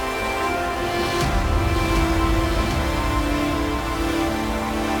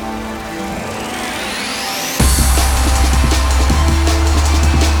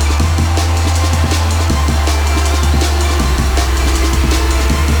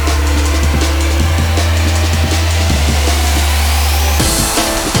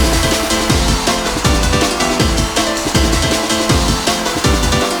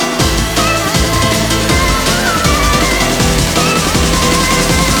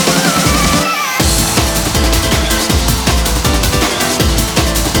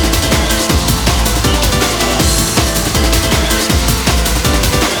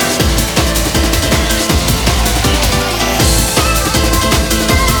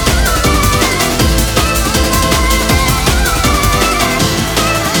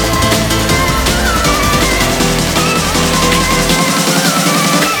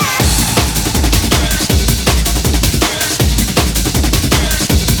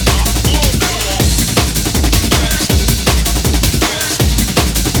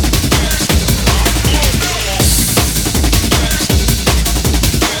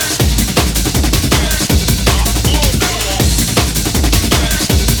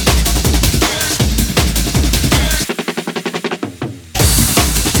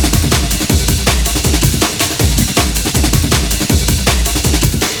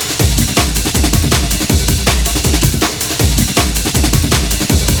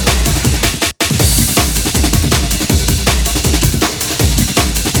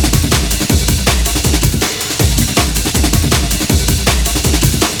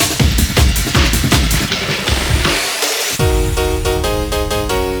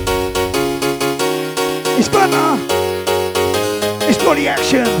 the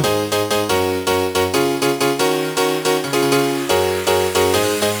action.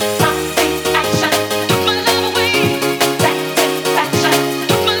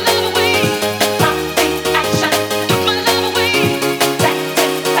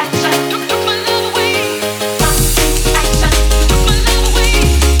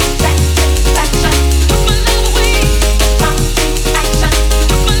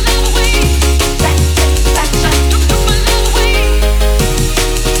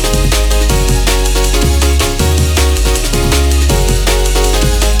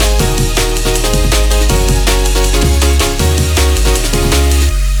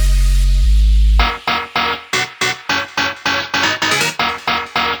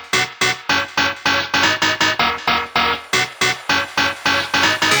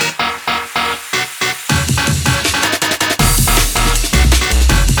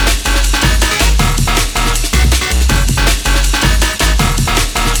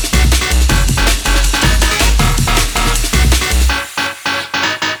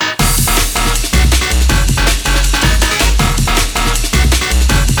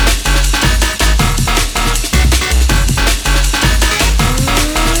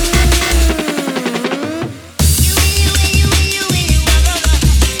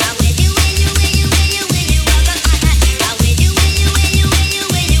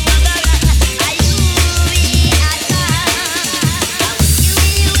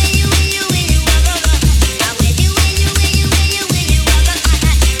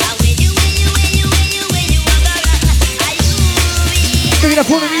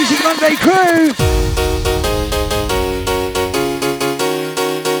 For the Music Monday crew.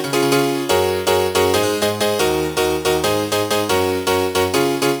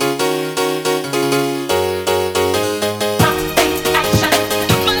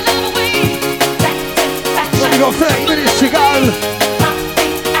 We've got 30 minutes to go.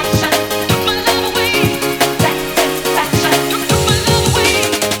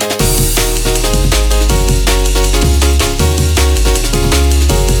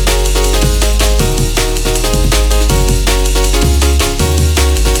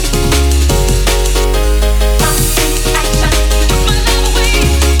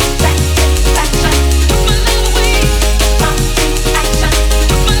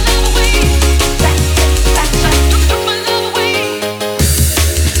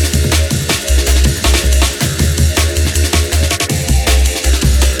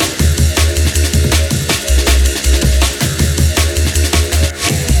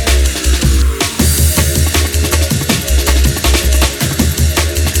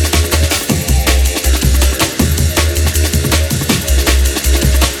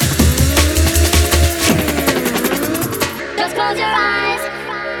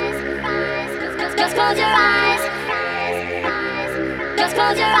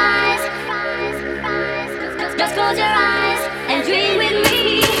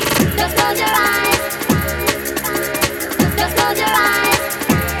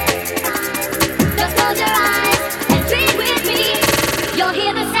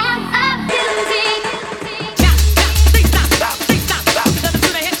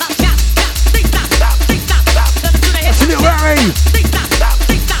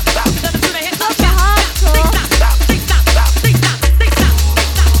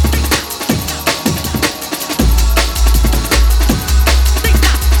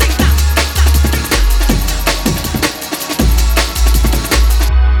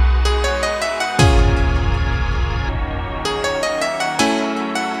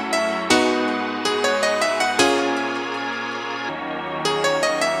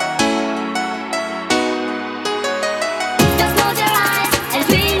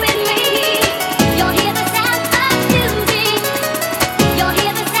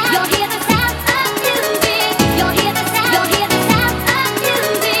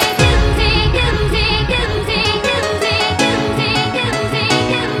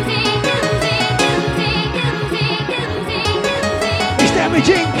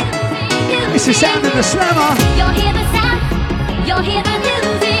 It's the sound of the slammer. You'll hear the sound. You'll hear the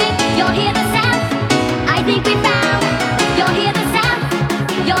music. You'll hear the sound. I think we found. You'll hear the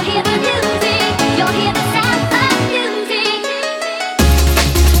sound. You'll hear the music. You'll hear the sound of music.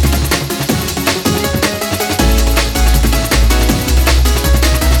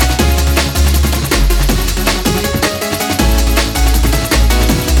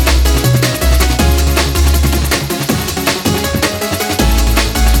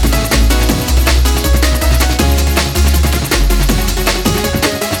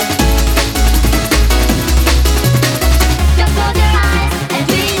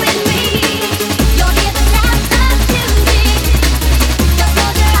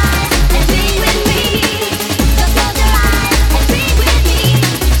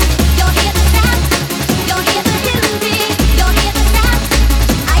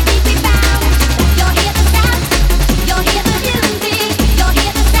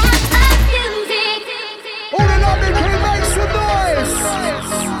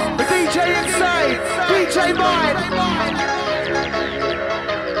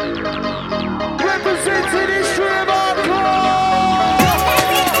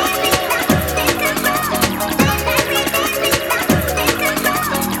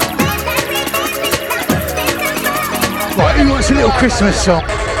 wants a little Christmas song?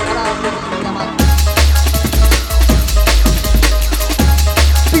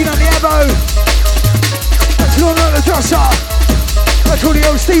 Picking up the Abo. That's Lortnoc the Drosser. That's all the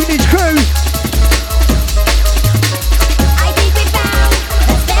old Stevenage crew.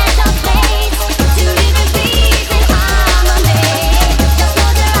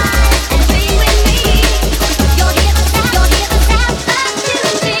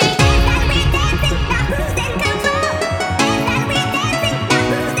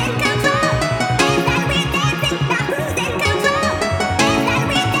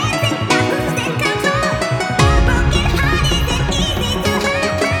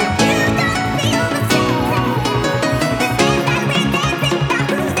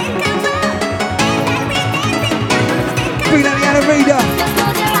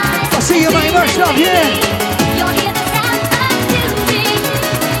 Love, yeah.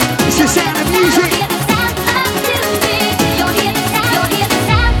 It's the sound of music.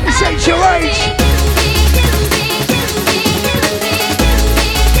 It's ZHUTE.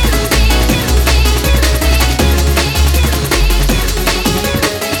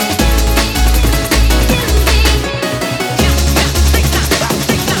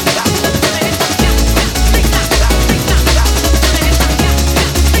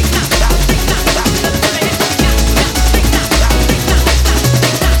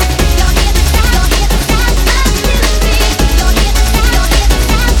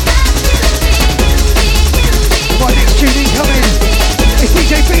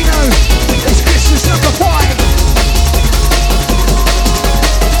 Beeno, it's Christmas number 5.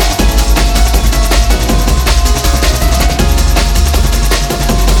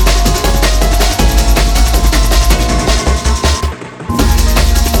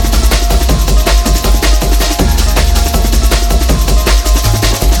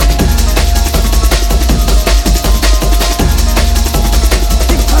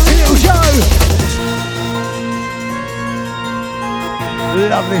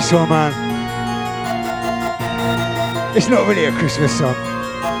 Love this one, man. It's not really a Christmas song.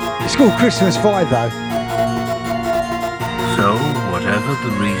 It's called Christmas 5 though. So, whatever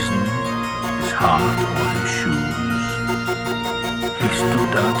the reason, his heart or his shoes, he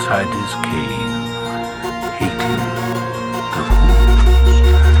stood outside his cave, hating the Who's.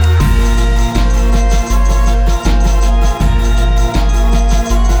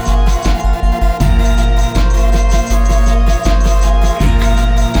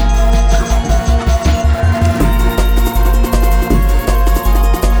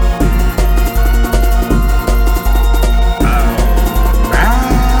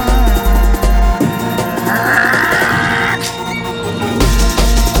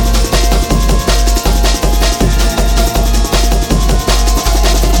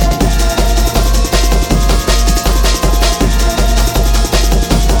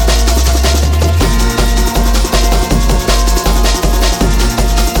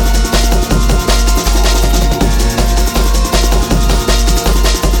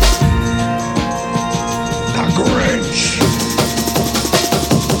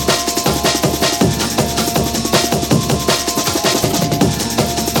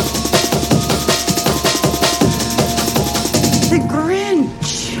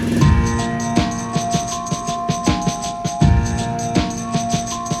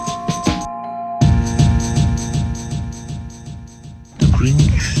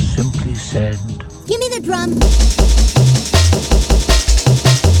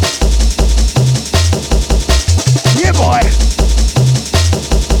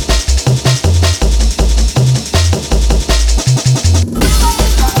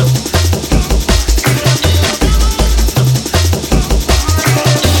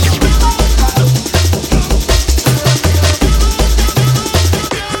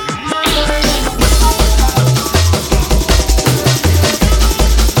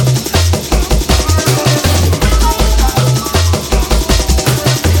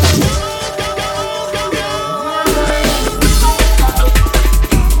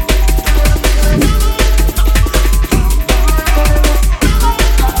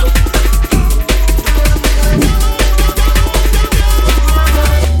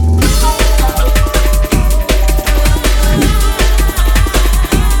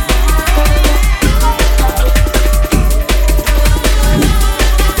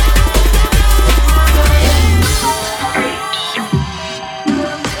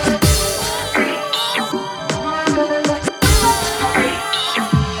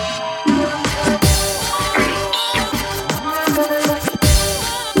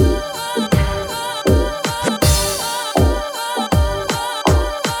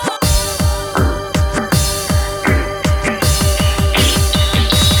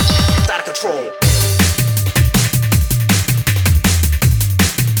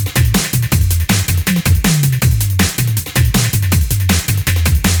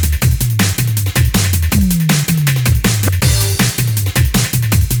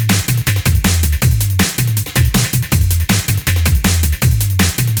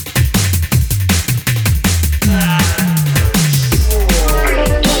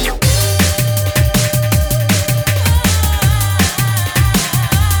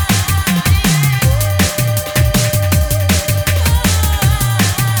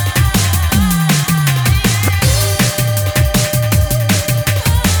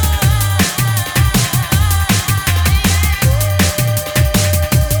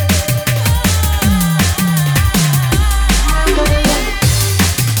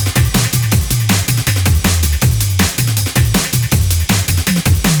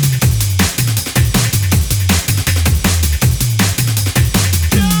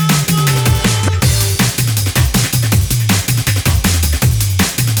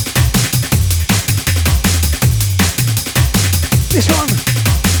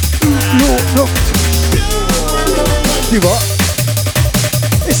 Lortnoc. Do what?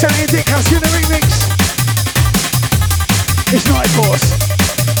 It's Sandy and Dick Hussy in the remix. It's Night Force.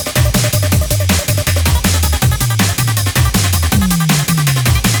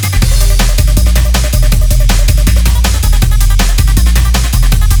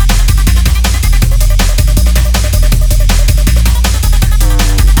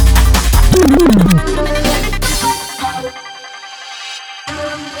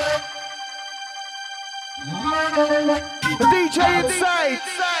 The DJ inside.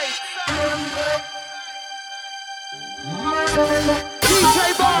 DJ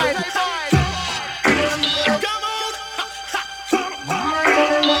Boy.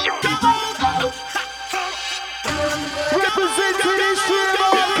 Representing history of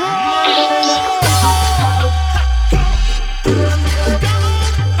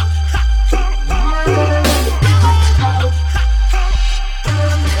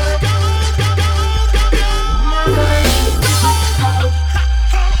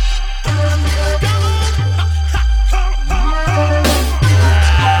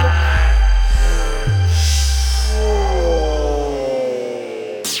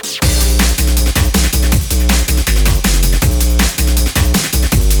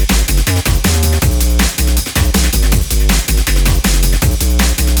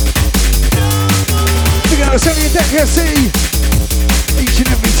see each and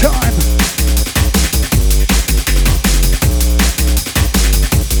every time.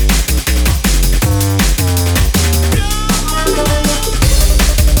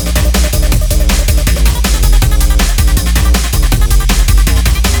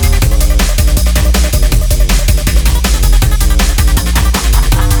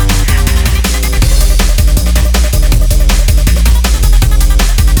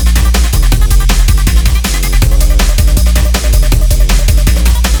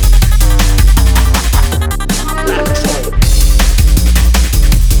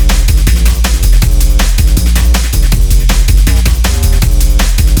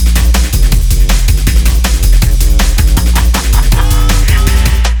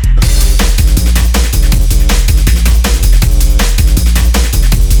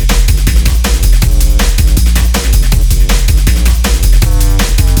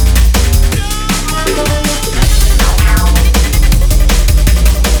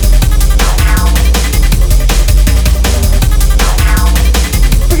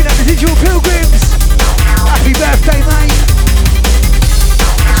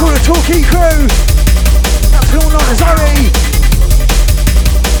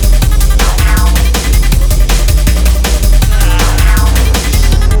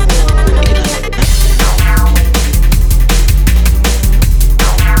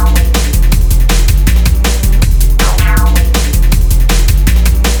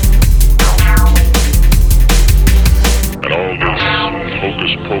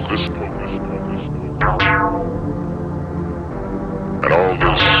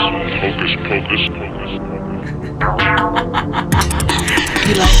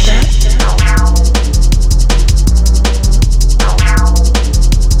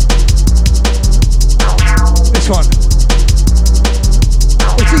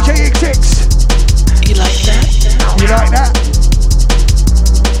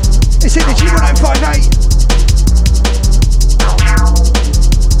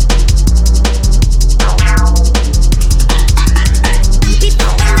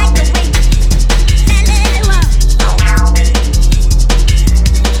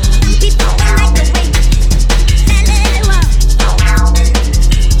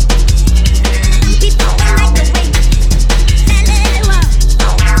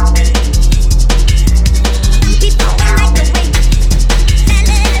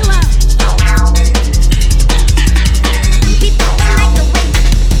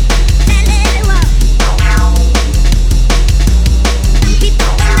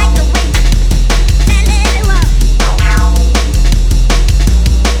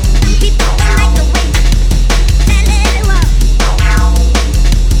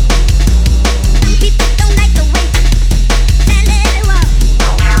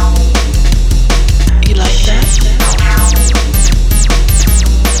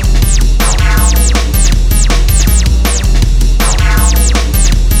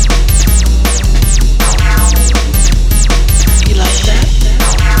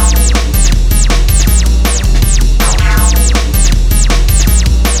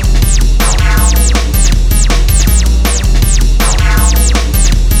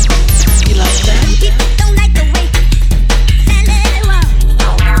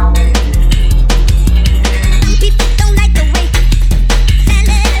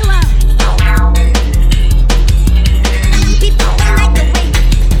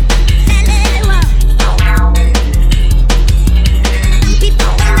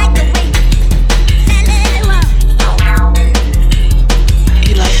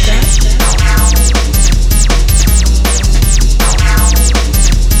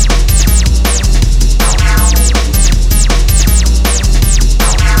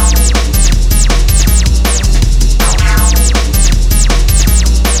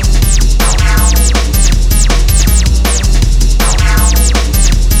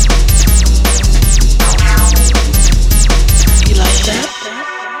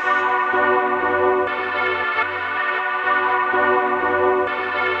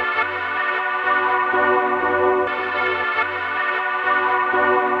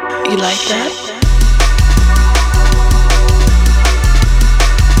 You like that?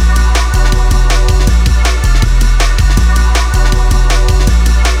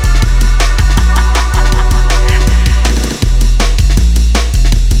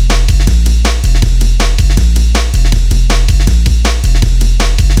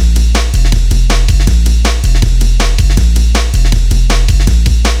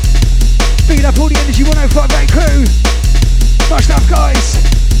 Much love, guys.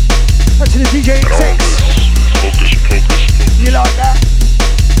 Back to the DJXX. Hocus, Pocus. You like that?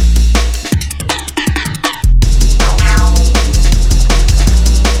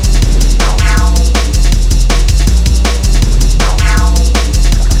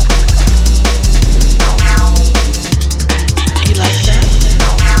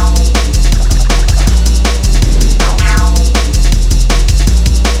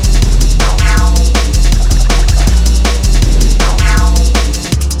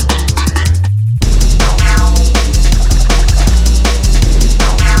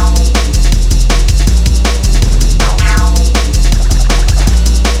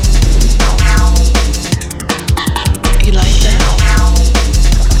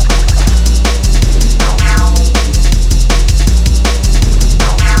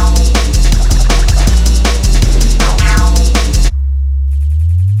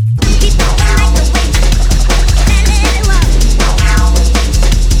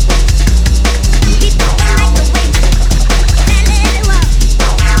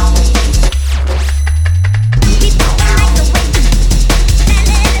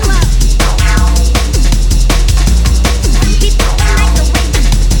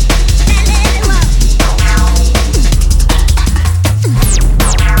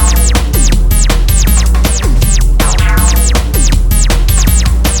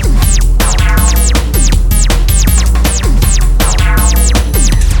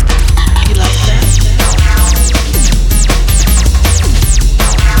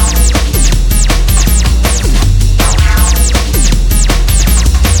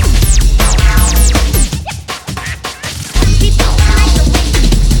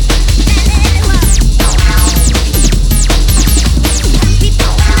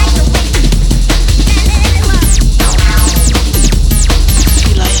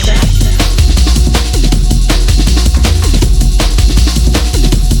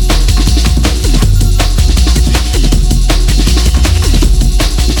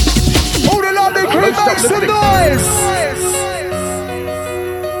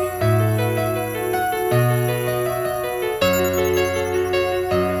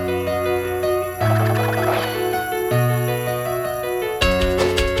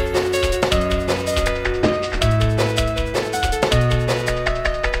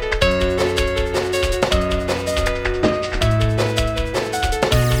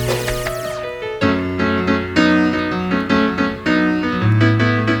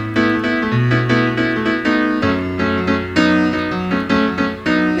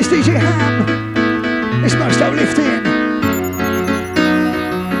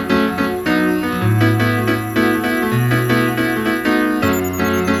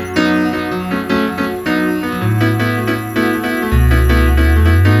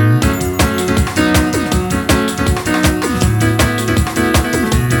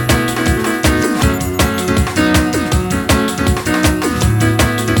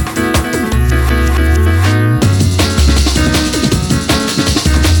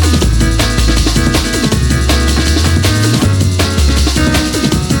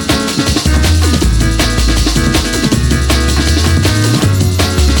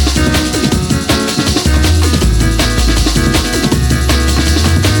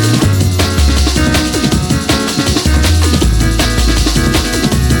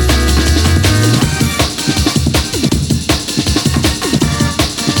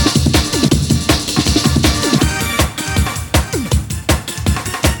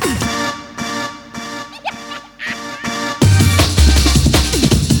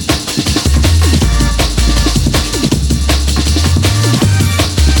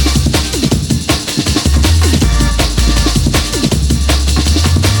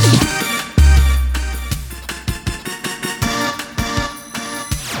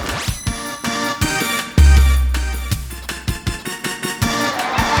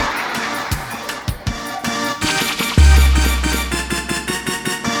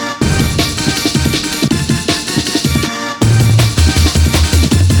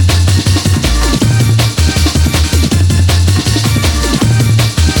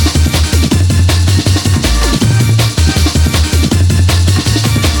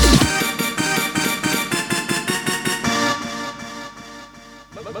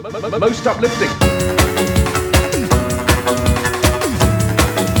 most uplifting.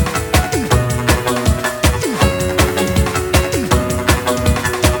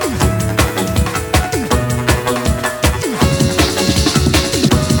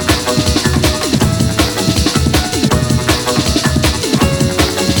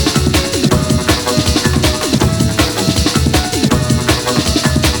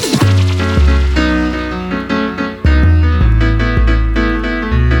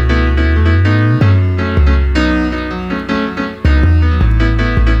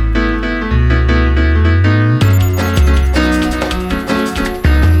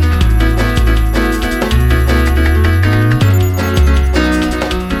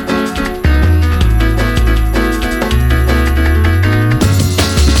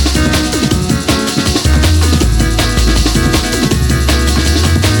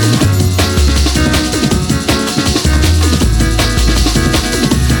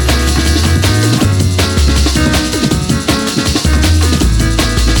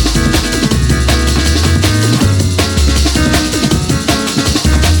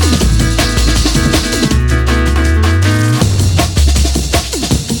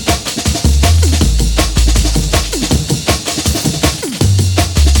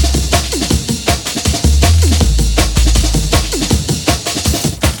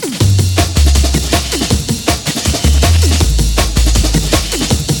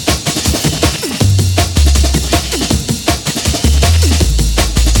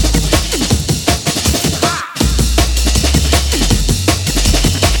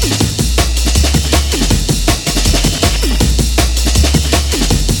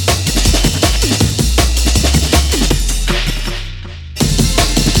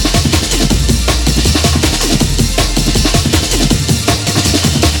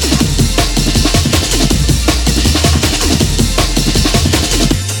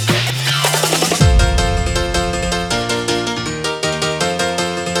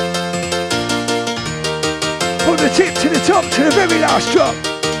 To the very last drop,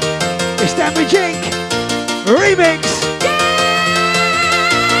 it's Damage Inc. Remix.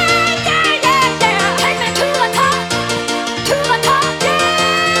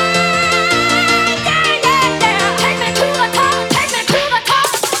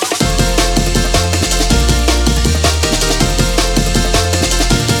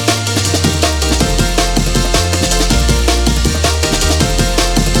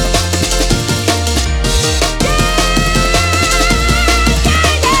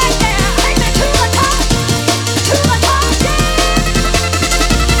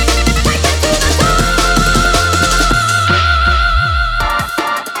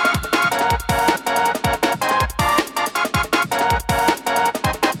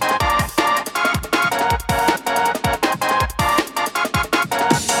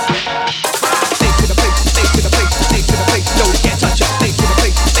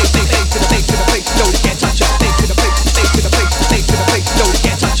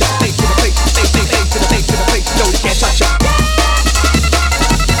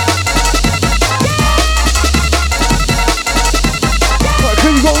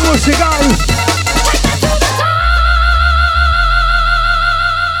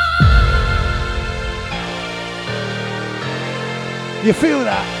 You feel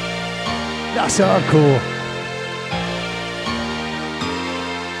that? That's hardcore.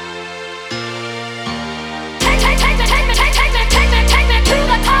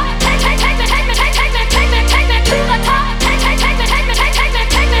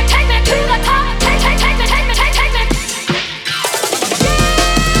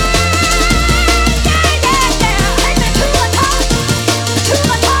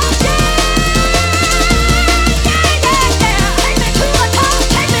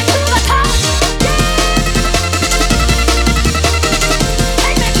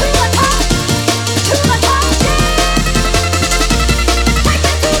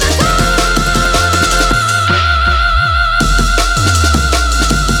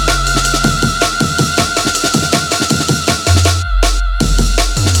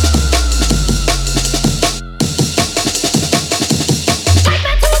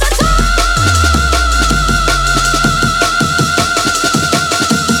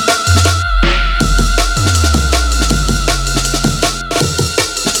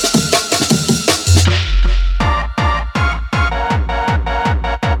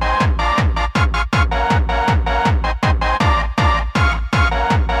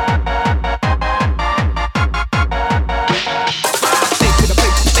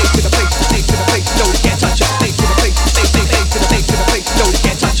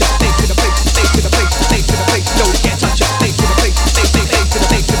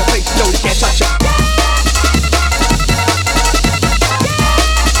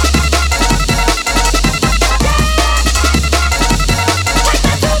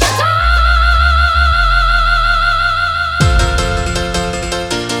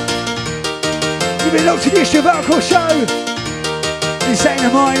 You're locked to the Issue of Hardcore show. Insane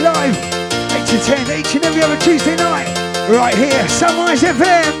of Mine live, 8 to 10 each and every other Tuesday night, right here, Sunrise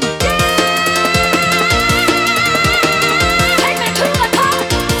FM.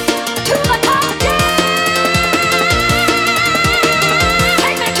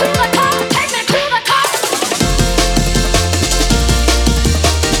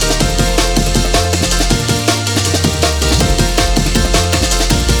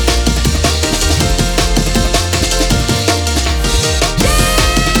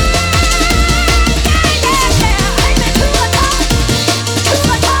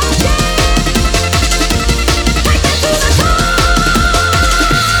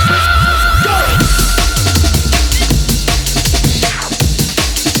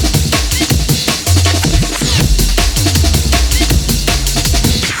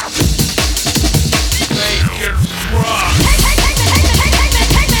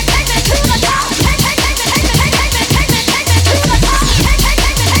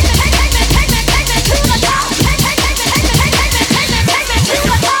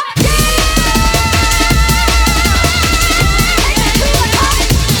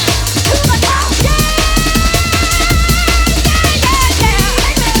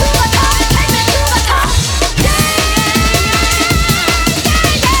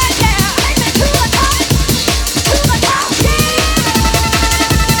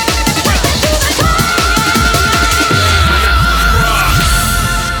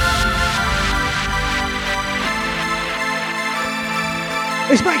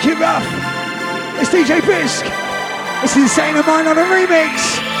 Let's make it rough. It's DJ Brisk. It's Insane of Mine on a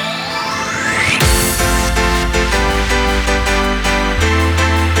remix.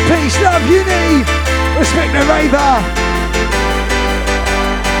 Peace, love, unity. Respect the raver.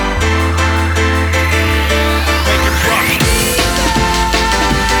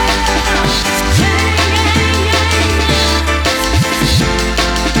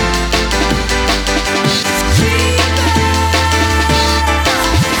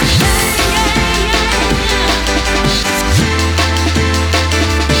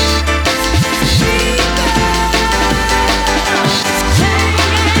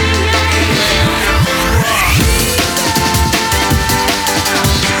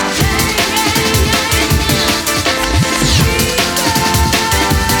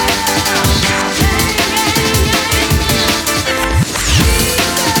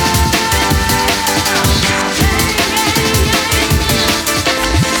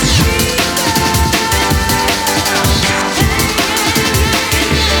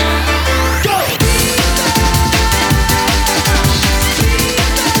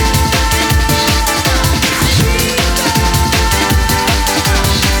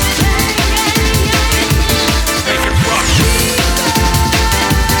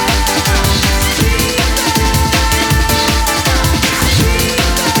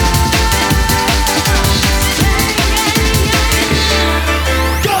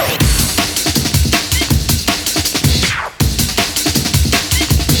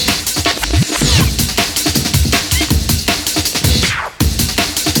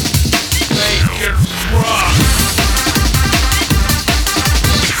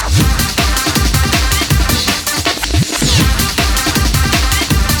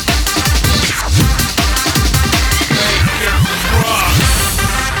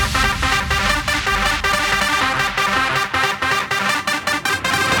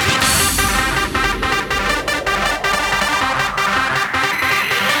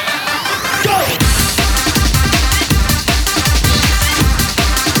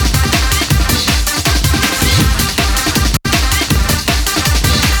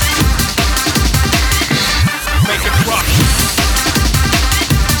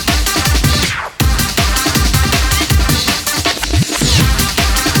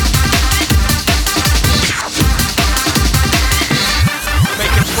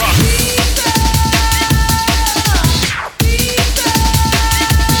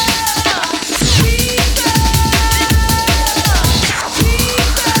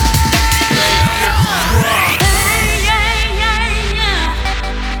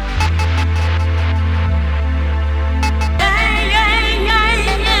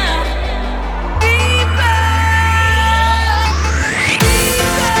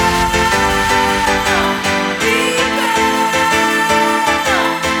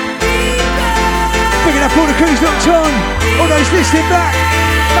 Listening back,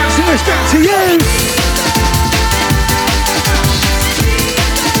 maximum respect to you.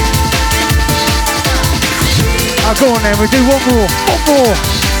 Oh, go on then, we'll do one more.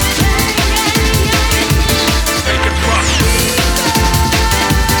 Make it rock.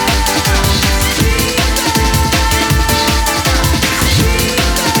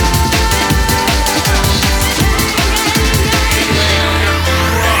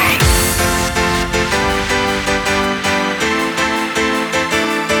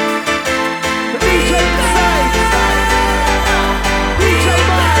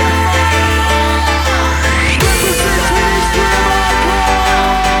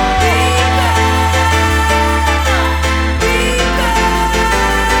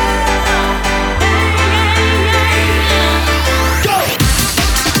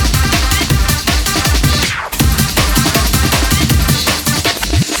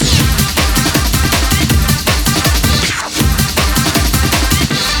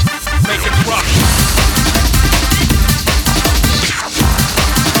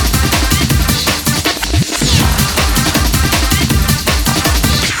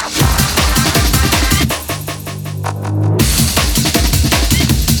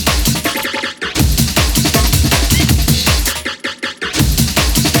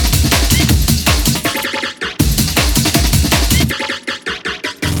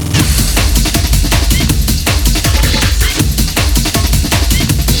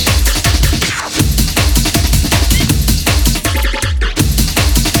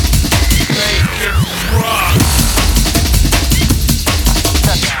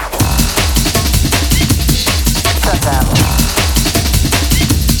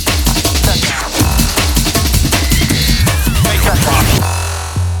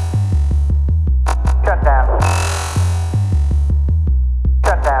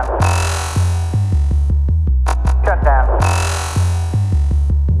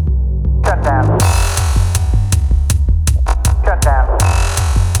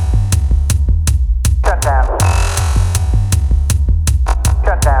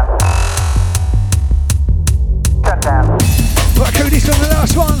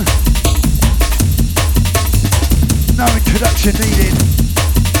 action needed.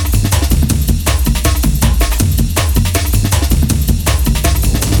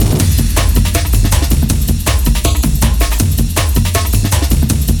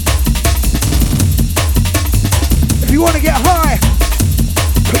 If you want to get high,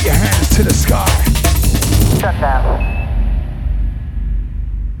 put your hands to the sky. Shut down.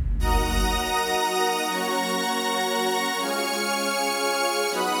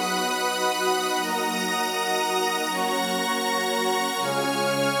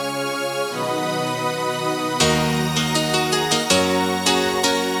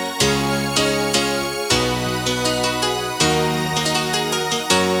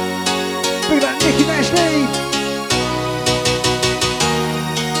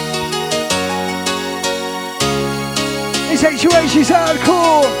 ZHUTE's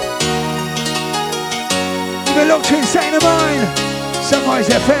Hrdcr. You've been locked to Insane of Mine, Sunrise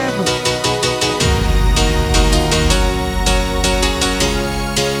FM.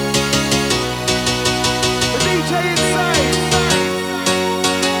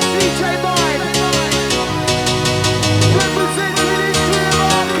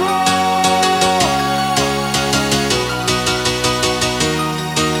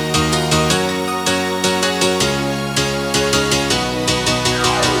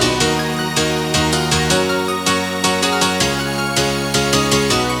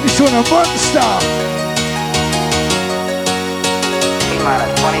 A monster.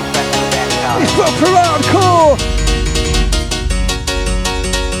 T-minus 20 seconds and count. It's proper hardcore.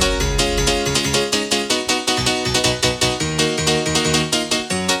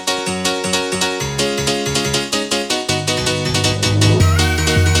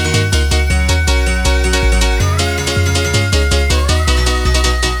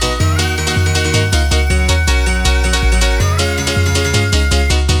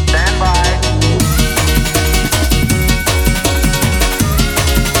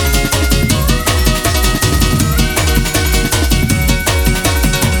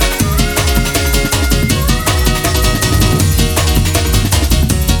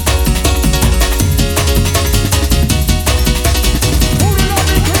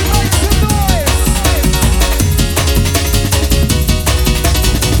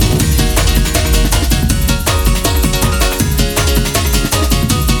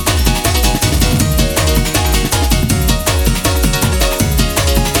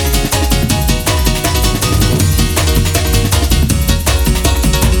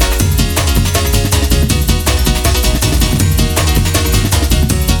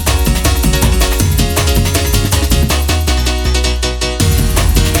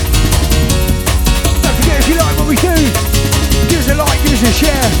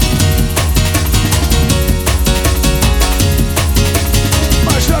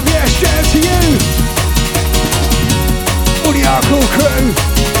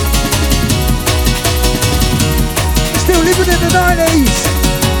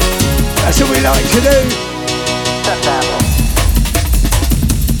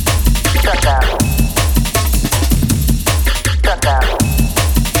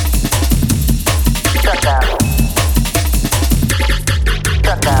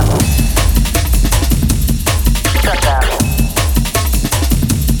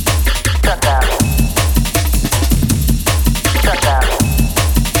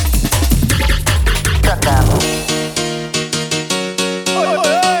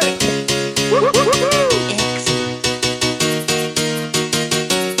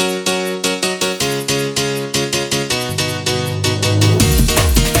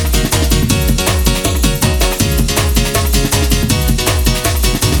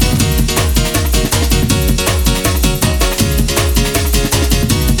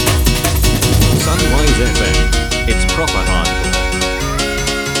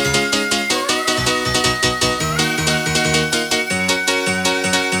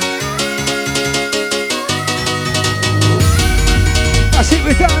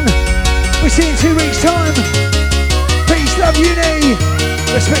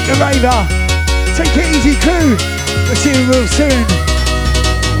 Take it easy, crew. We'll see you real soon.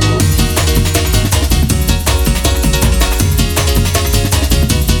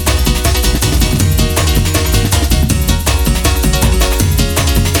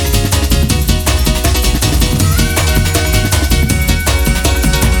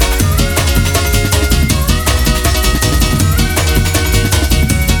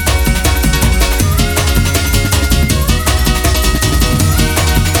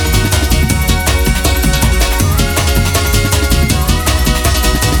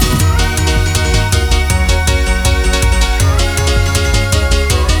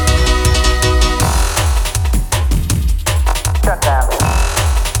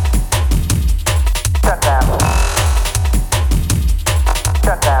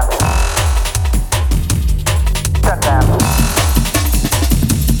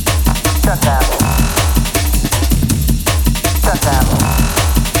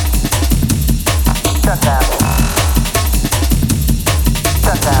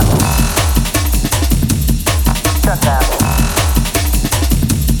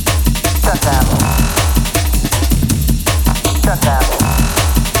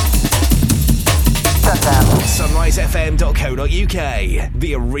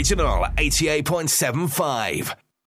 The original 88.75.